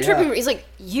 yeah. who are you Kinda, tripping? yeah. He's like,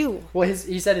 you. Well,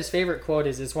 he said his favorite quote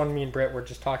is this one. Me and Britt were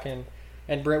just talking,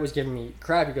 and Britt was giving me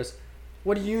crap. He goes,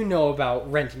 "What do you know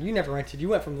about renting? You never rented. You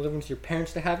went from living with your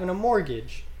parents to having a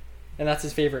mortgage," and that's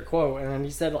his favorite quote. And then he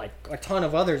said like a ton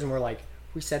of others, and we're like,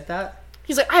 "We said that."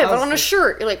 He's like, I have I it was on a like-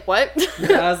 shirt. You're like, what?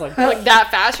 Yeah, I was like, like that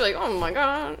fast? You're like, oh my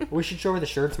god. "We should show her the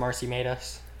shirts Marcy made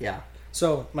us." Yeah.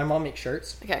 So my mom makes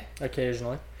shirts Okay.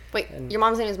 occasionally. Wait, And- your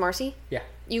mom's name is Marcy? Yeah.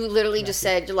 You literally just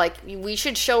said, you're like, we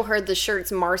should show her the shirts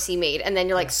Marcy made. And then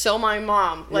you're like, so my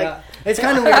mom. Like, Yeah, it's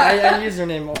kind of weird. I use her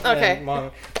name, Okay.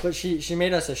 mom, but she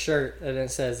made us a shirt and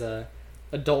it says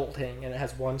adulting and it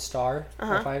has 1 star.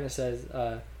 Uh-huh. 5 and it says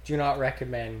do not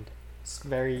recommend. It's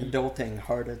very Adulting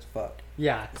hard as fuck.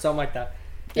 yeah, something like that.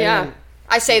 And yeah. then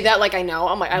I say that like I know.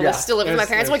 I'm like, I Yeah, still live with my it's-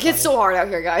 parents. I'm like, it's it's so hard out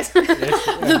here, guys.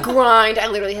 The grind. I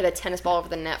literally hit a tennis ball over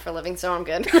the net for a living, so I'm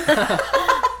good.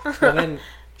 and then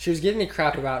she was giving me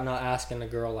crap about not asking the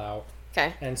girl out,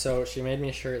 Okay. and so she made me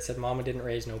a shirt that said "Mama didn't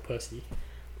raise no pussy."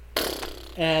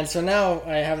 And so now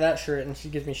I have that shirt, and she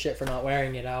gives me shit for not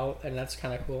wearing it out, and that's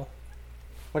kind of cool.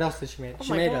 What else did she make? Oh She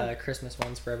my made God. Christmas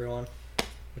ones for everyone,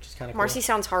 which is kind of cool. Marcy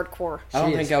sounds hardcore. I don't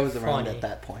She think is I was around funny. at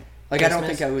that point. Like, I don't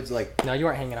Christmas? think I was, like, No, you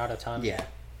weren't hanging out a ton. yeah.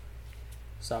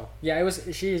 So yeah, it was.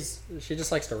 She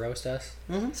just likes to roast us.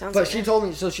 Sounds But like she it. told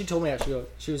me. So she told me that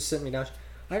she was sitting me down.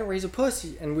 I didn't raise a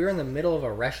pussy, and we were in the middle of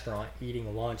a restaurant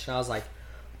eating lunch, and I was like,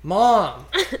 "Mom,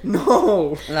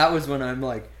 no." And that was when I'm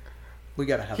like, we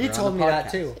gotta have He her on told the me that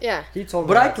podcast. too. Yeah. He told me.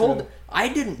 But I that told, too. I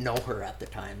didn't know her at the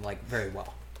time, like, very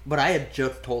well. But I had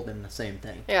just told him the same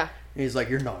thing. Yeah. And he's like,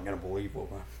 you're not gonna believe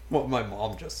what my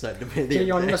mom just said to me. the Okay,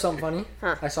 you want other to know day." something funny?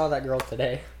 Huh. I saw that girl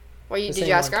today. Well, The did same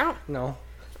you ask one. her out? No.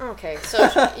 Okay,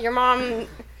 so your mom.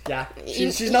 Yeah,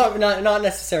 she's not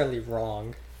necessarily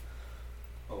wrong.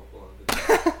 Oh, hold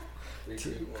on. 3, 2,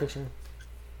 1. Christian.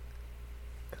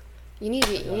 You need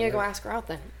to go ask her out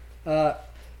then.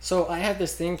 So I have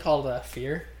this thing called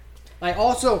fear. I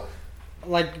also,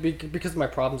 like, because of my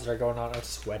problems that are going on, I'm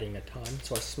sweating a ton,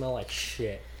 so I smell like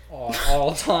shit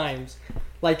all times.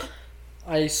 Like,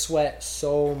 I sweat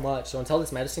so much, so until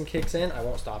this medicine kicks in, I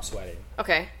won't stop sweating.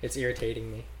 Okay. It's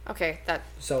irritating me. Okay,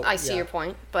 So I see your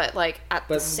point, but like at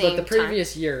the same time. But the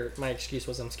previous year, my excuse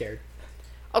was I'm scared.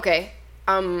 Okay.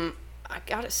 I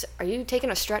got it. Are you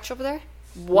taking a stretch over there?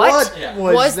 What Yeah.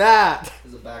 was that? It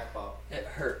was a back pop. It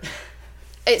hurt.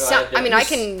 I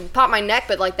can pop my neck,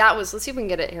 but like that was. Let's see if we can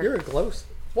get it here. You're a close.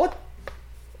 What?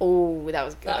 Oh, that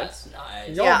was good. That's nice.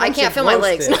 Y'all Yeah, I bunch can't of feel my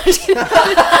legs. roasted.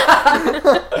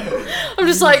 I'm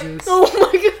just like,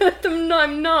 oh my god,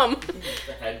 I'm numb.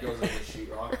 The head goes in the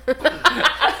sheetrock.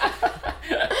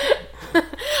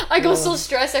 I go so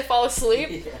stressed I fall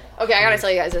asleep. Okay, I gotta tell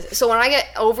you guys this. So when I get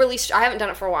overly, I haven't done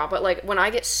it for a while, but like when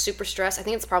I get super stressed, I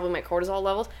think it's probably my cortisol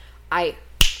levels. I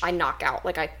knock out,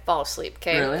 like I fall asleep.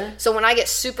 Okay. Really? So when I get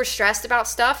super stressed about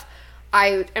stuff,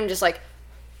 I am just like.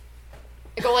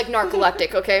 I go like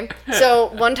narcoleptic, okay? So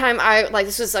one time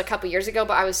this was a couple years ago,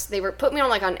 but they were put me on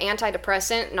like an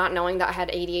antidepressant, not knowing that I had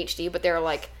ADHD, but they were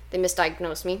like, they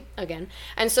misdiagnosed me again.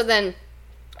 And so then,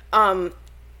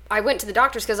 I went to the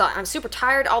doctors because I'm super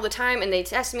tired all the time, and they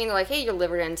tested me and they're like, hey, your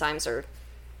liver enzymes are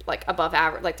like above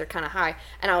average, like they're kind of high.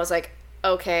 And I was like,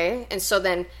 okay. And so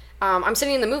then, I'm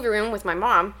sitting in the movie room with my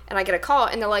mom, and I get a call,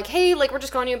 and they're like, hey, like we're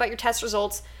just calling you about your test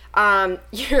results.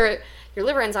 Your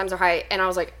liver enzymes are high. And I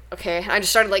was like, okay. And I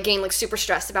just started like getting like super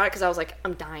stressed about it because I was like,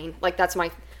 I'm dying. Like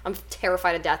I'm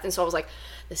terrified of death. And so I was like,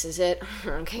 this is it.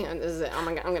 Okay, this is it. Oh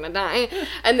my god, I'm gonna die.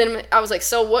 And then I was like,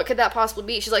 so what could that possibly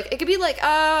be? She's like, it could be like,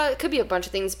 it could be a bunch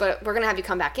of things, but we're gonna have you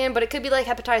come back in. But it could be like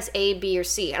hepatitis A, B, or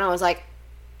C. And I was like,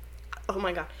 oh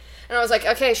my god. And I was like,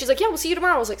 okay. She's like, yeah, we'll see you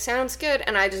tomorrow. I was like, sounds good.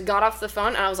 And I just got off the phone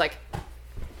and I was like,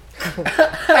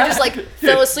 I just like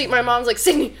fell asleep. My mom's like,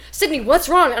 Cydnee, what's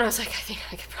wrong? And I was like, I think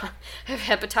I could probably have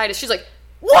hepatitis. She's like,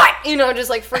 what?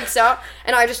 Just like freaks out.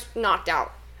 And I just knocked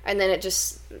out. And then it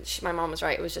just, my mom was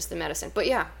right. It was just the medicine. But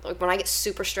yeah, like when I get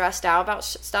super stressed out about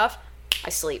stuff, I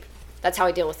sleep. That's how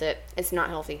I deal with it. It's not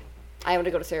healthy. I had to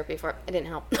go to therapy for it. It didn't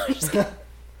help.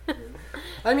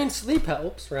 I mean, sleep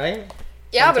helps, right?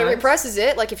 Yeah, Sometimes. but it represses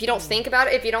it. Like, if you don't think about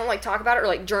it, if you don't, like, talk about it or,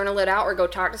 like, journal it out or go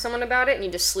talk to someone about it and you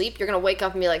just sleep, you're going to wake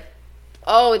up and be like,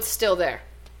 oh, it's still there.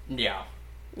 Yeah.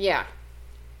 Yeah.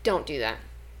 Don't do that.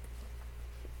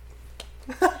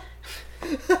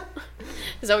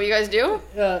 Is that what you guys do?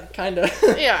 Kind of.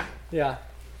 Yeah. Yeah.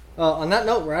 On that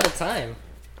note, we're out of time.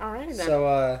 All right, then.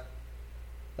 So,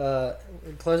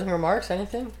 closing remarks,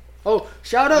 anything? Oh,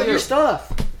 shout out your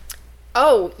stuff.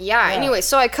 Oh, yeah. Anyway,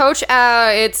 so I coach,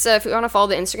 it's, if you want to follow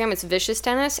the Instagram, it's Vicious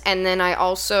Tennis, and then I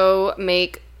also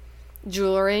make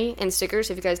jewelry and stickers.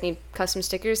 If you guys need custom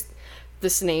stickers,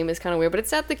 this name is kind of weird, but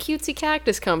it's at the Cutesy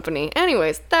Cactus Company.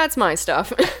 Anyways, that's my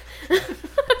stuff.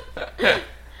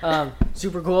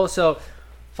 Super cool. So,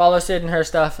 follow Sid and her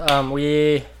stuff.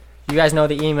 You guys know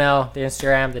the email, the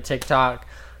Instagram, the TikTok.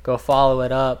 Go follow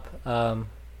it up.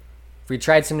 We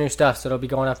tried some new stuff, so it'll be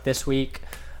going up this week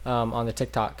on the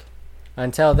TikTok.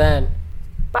 Until then,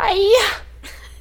 bye.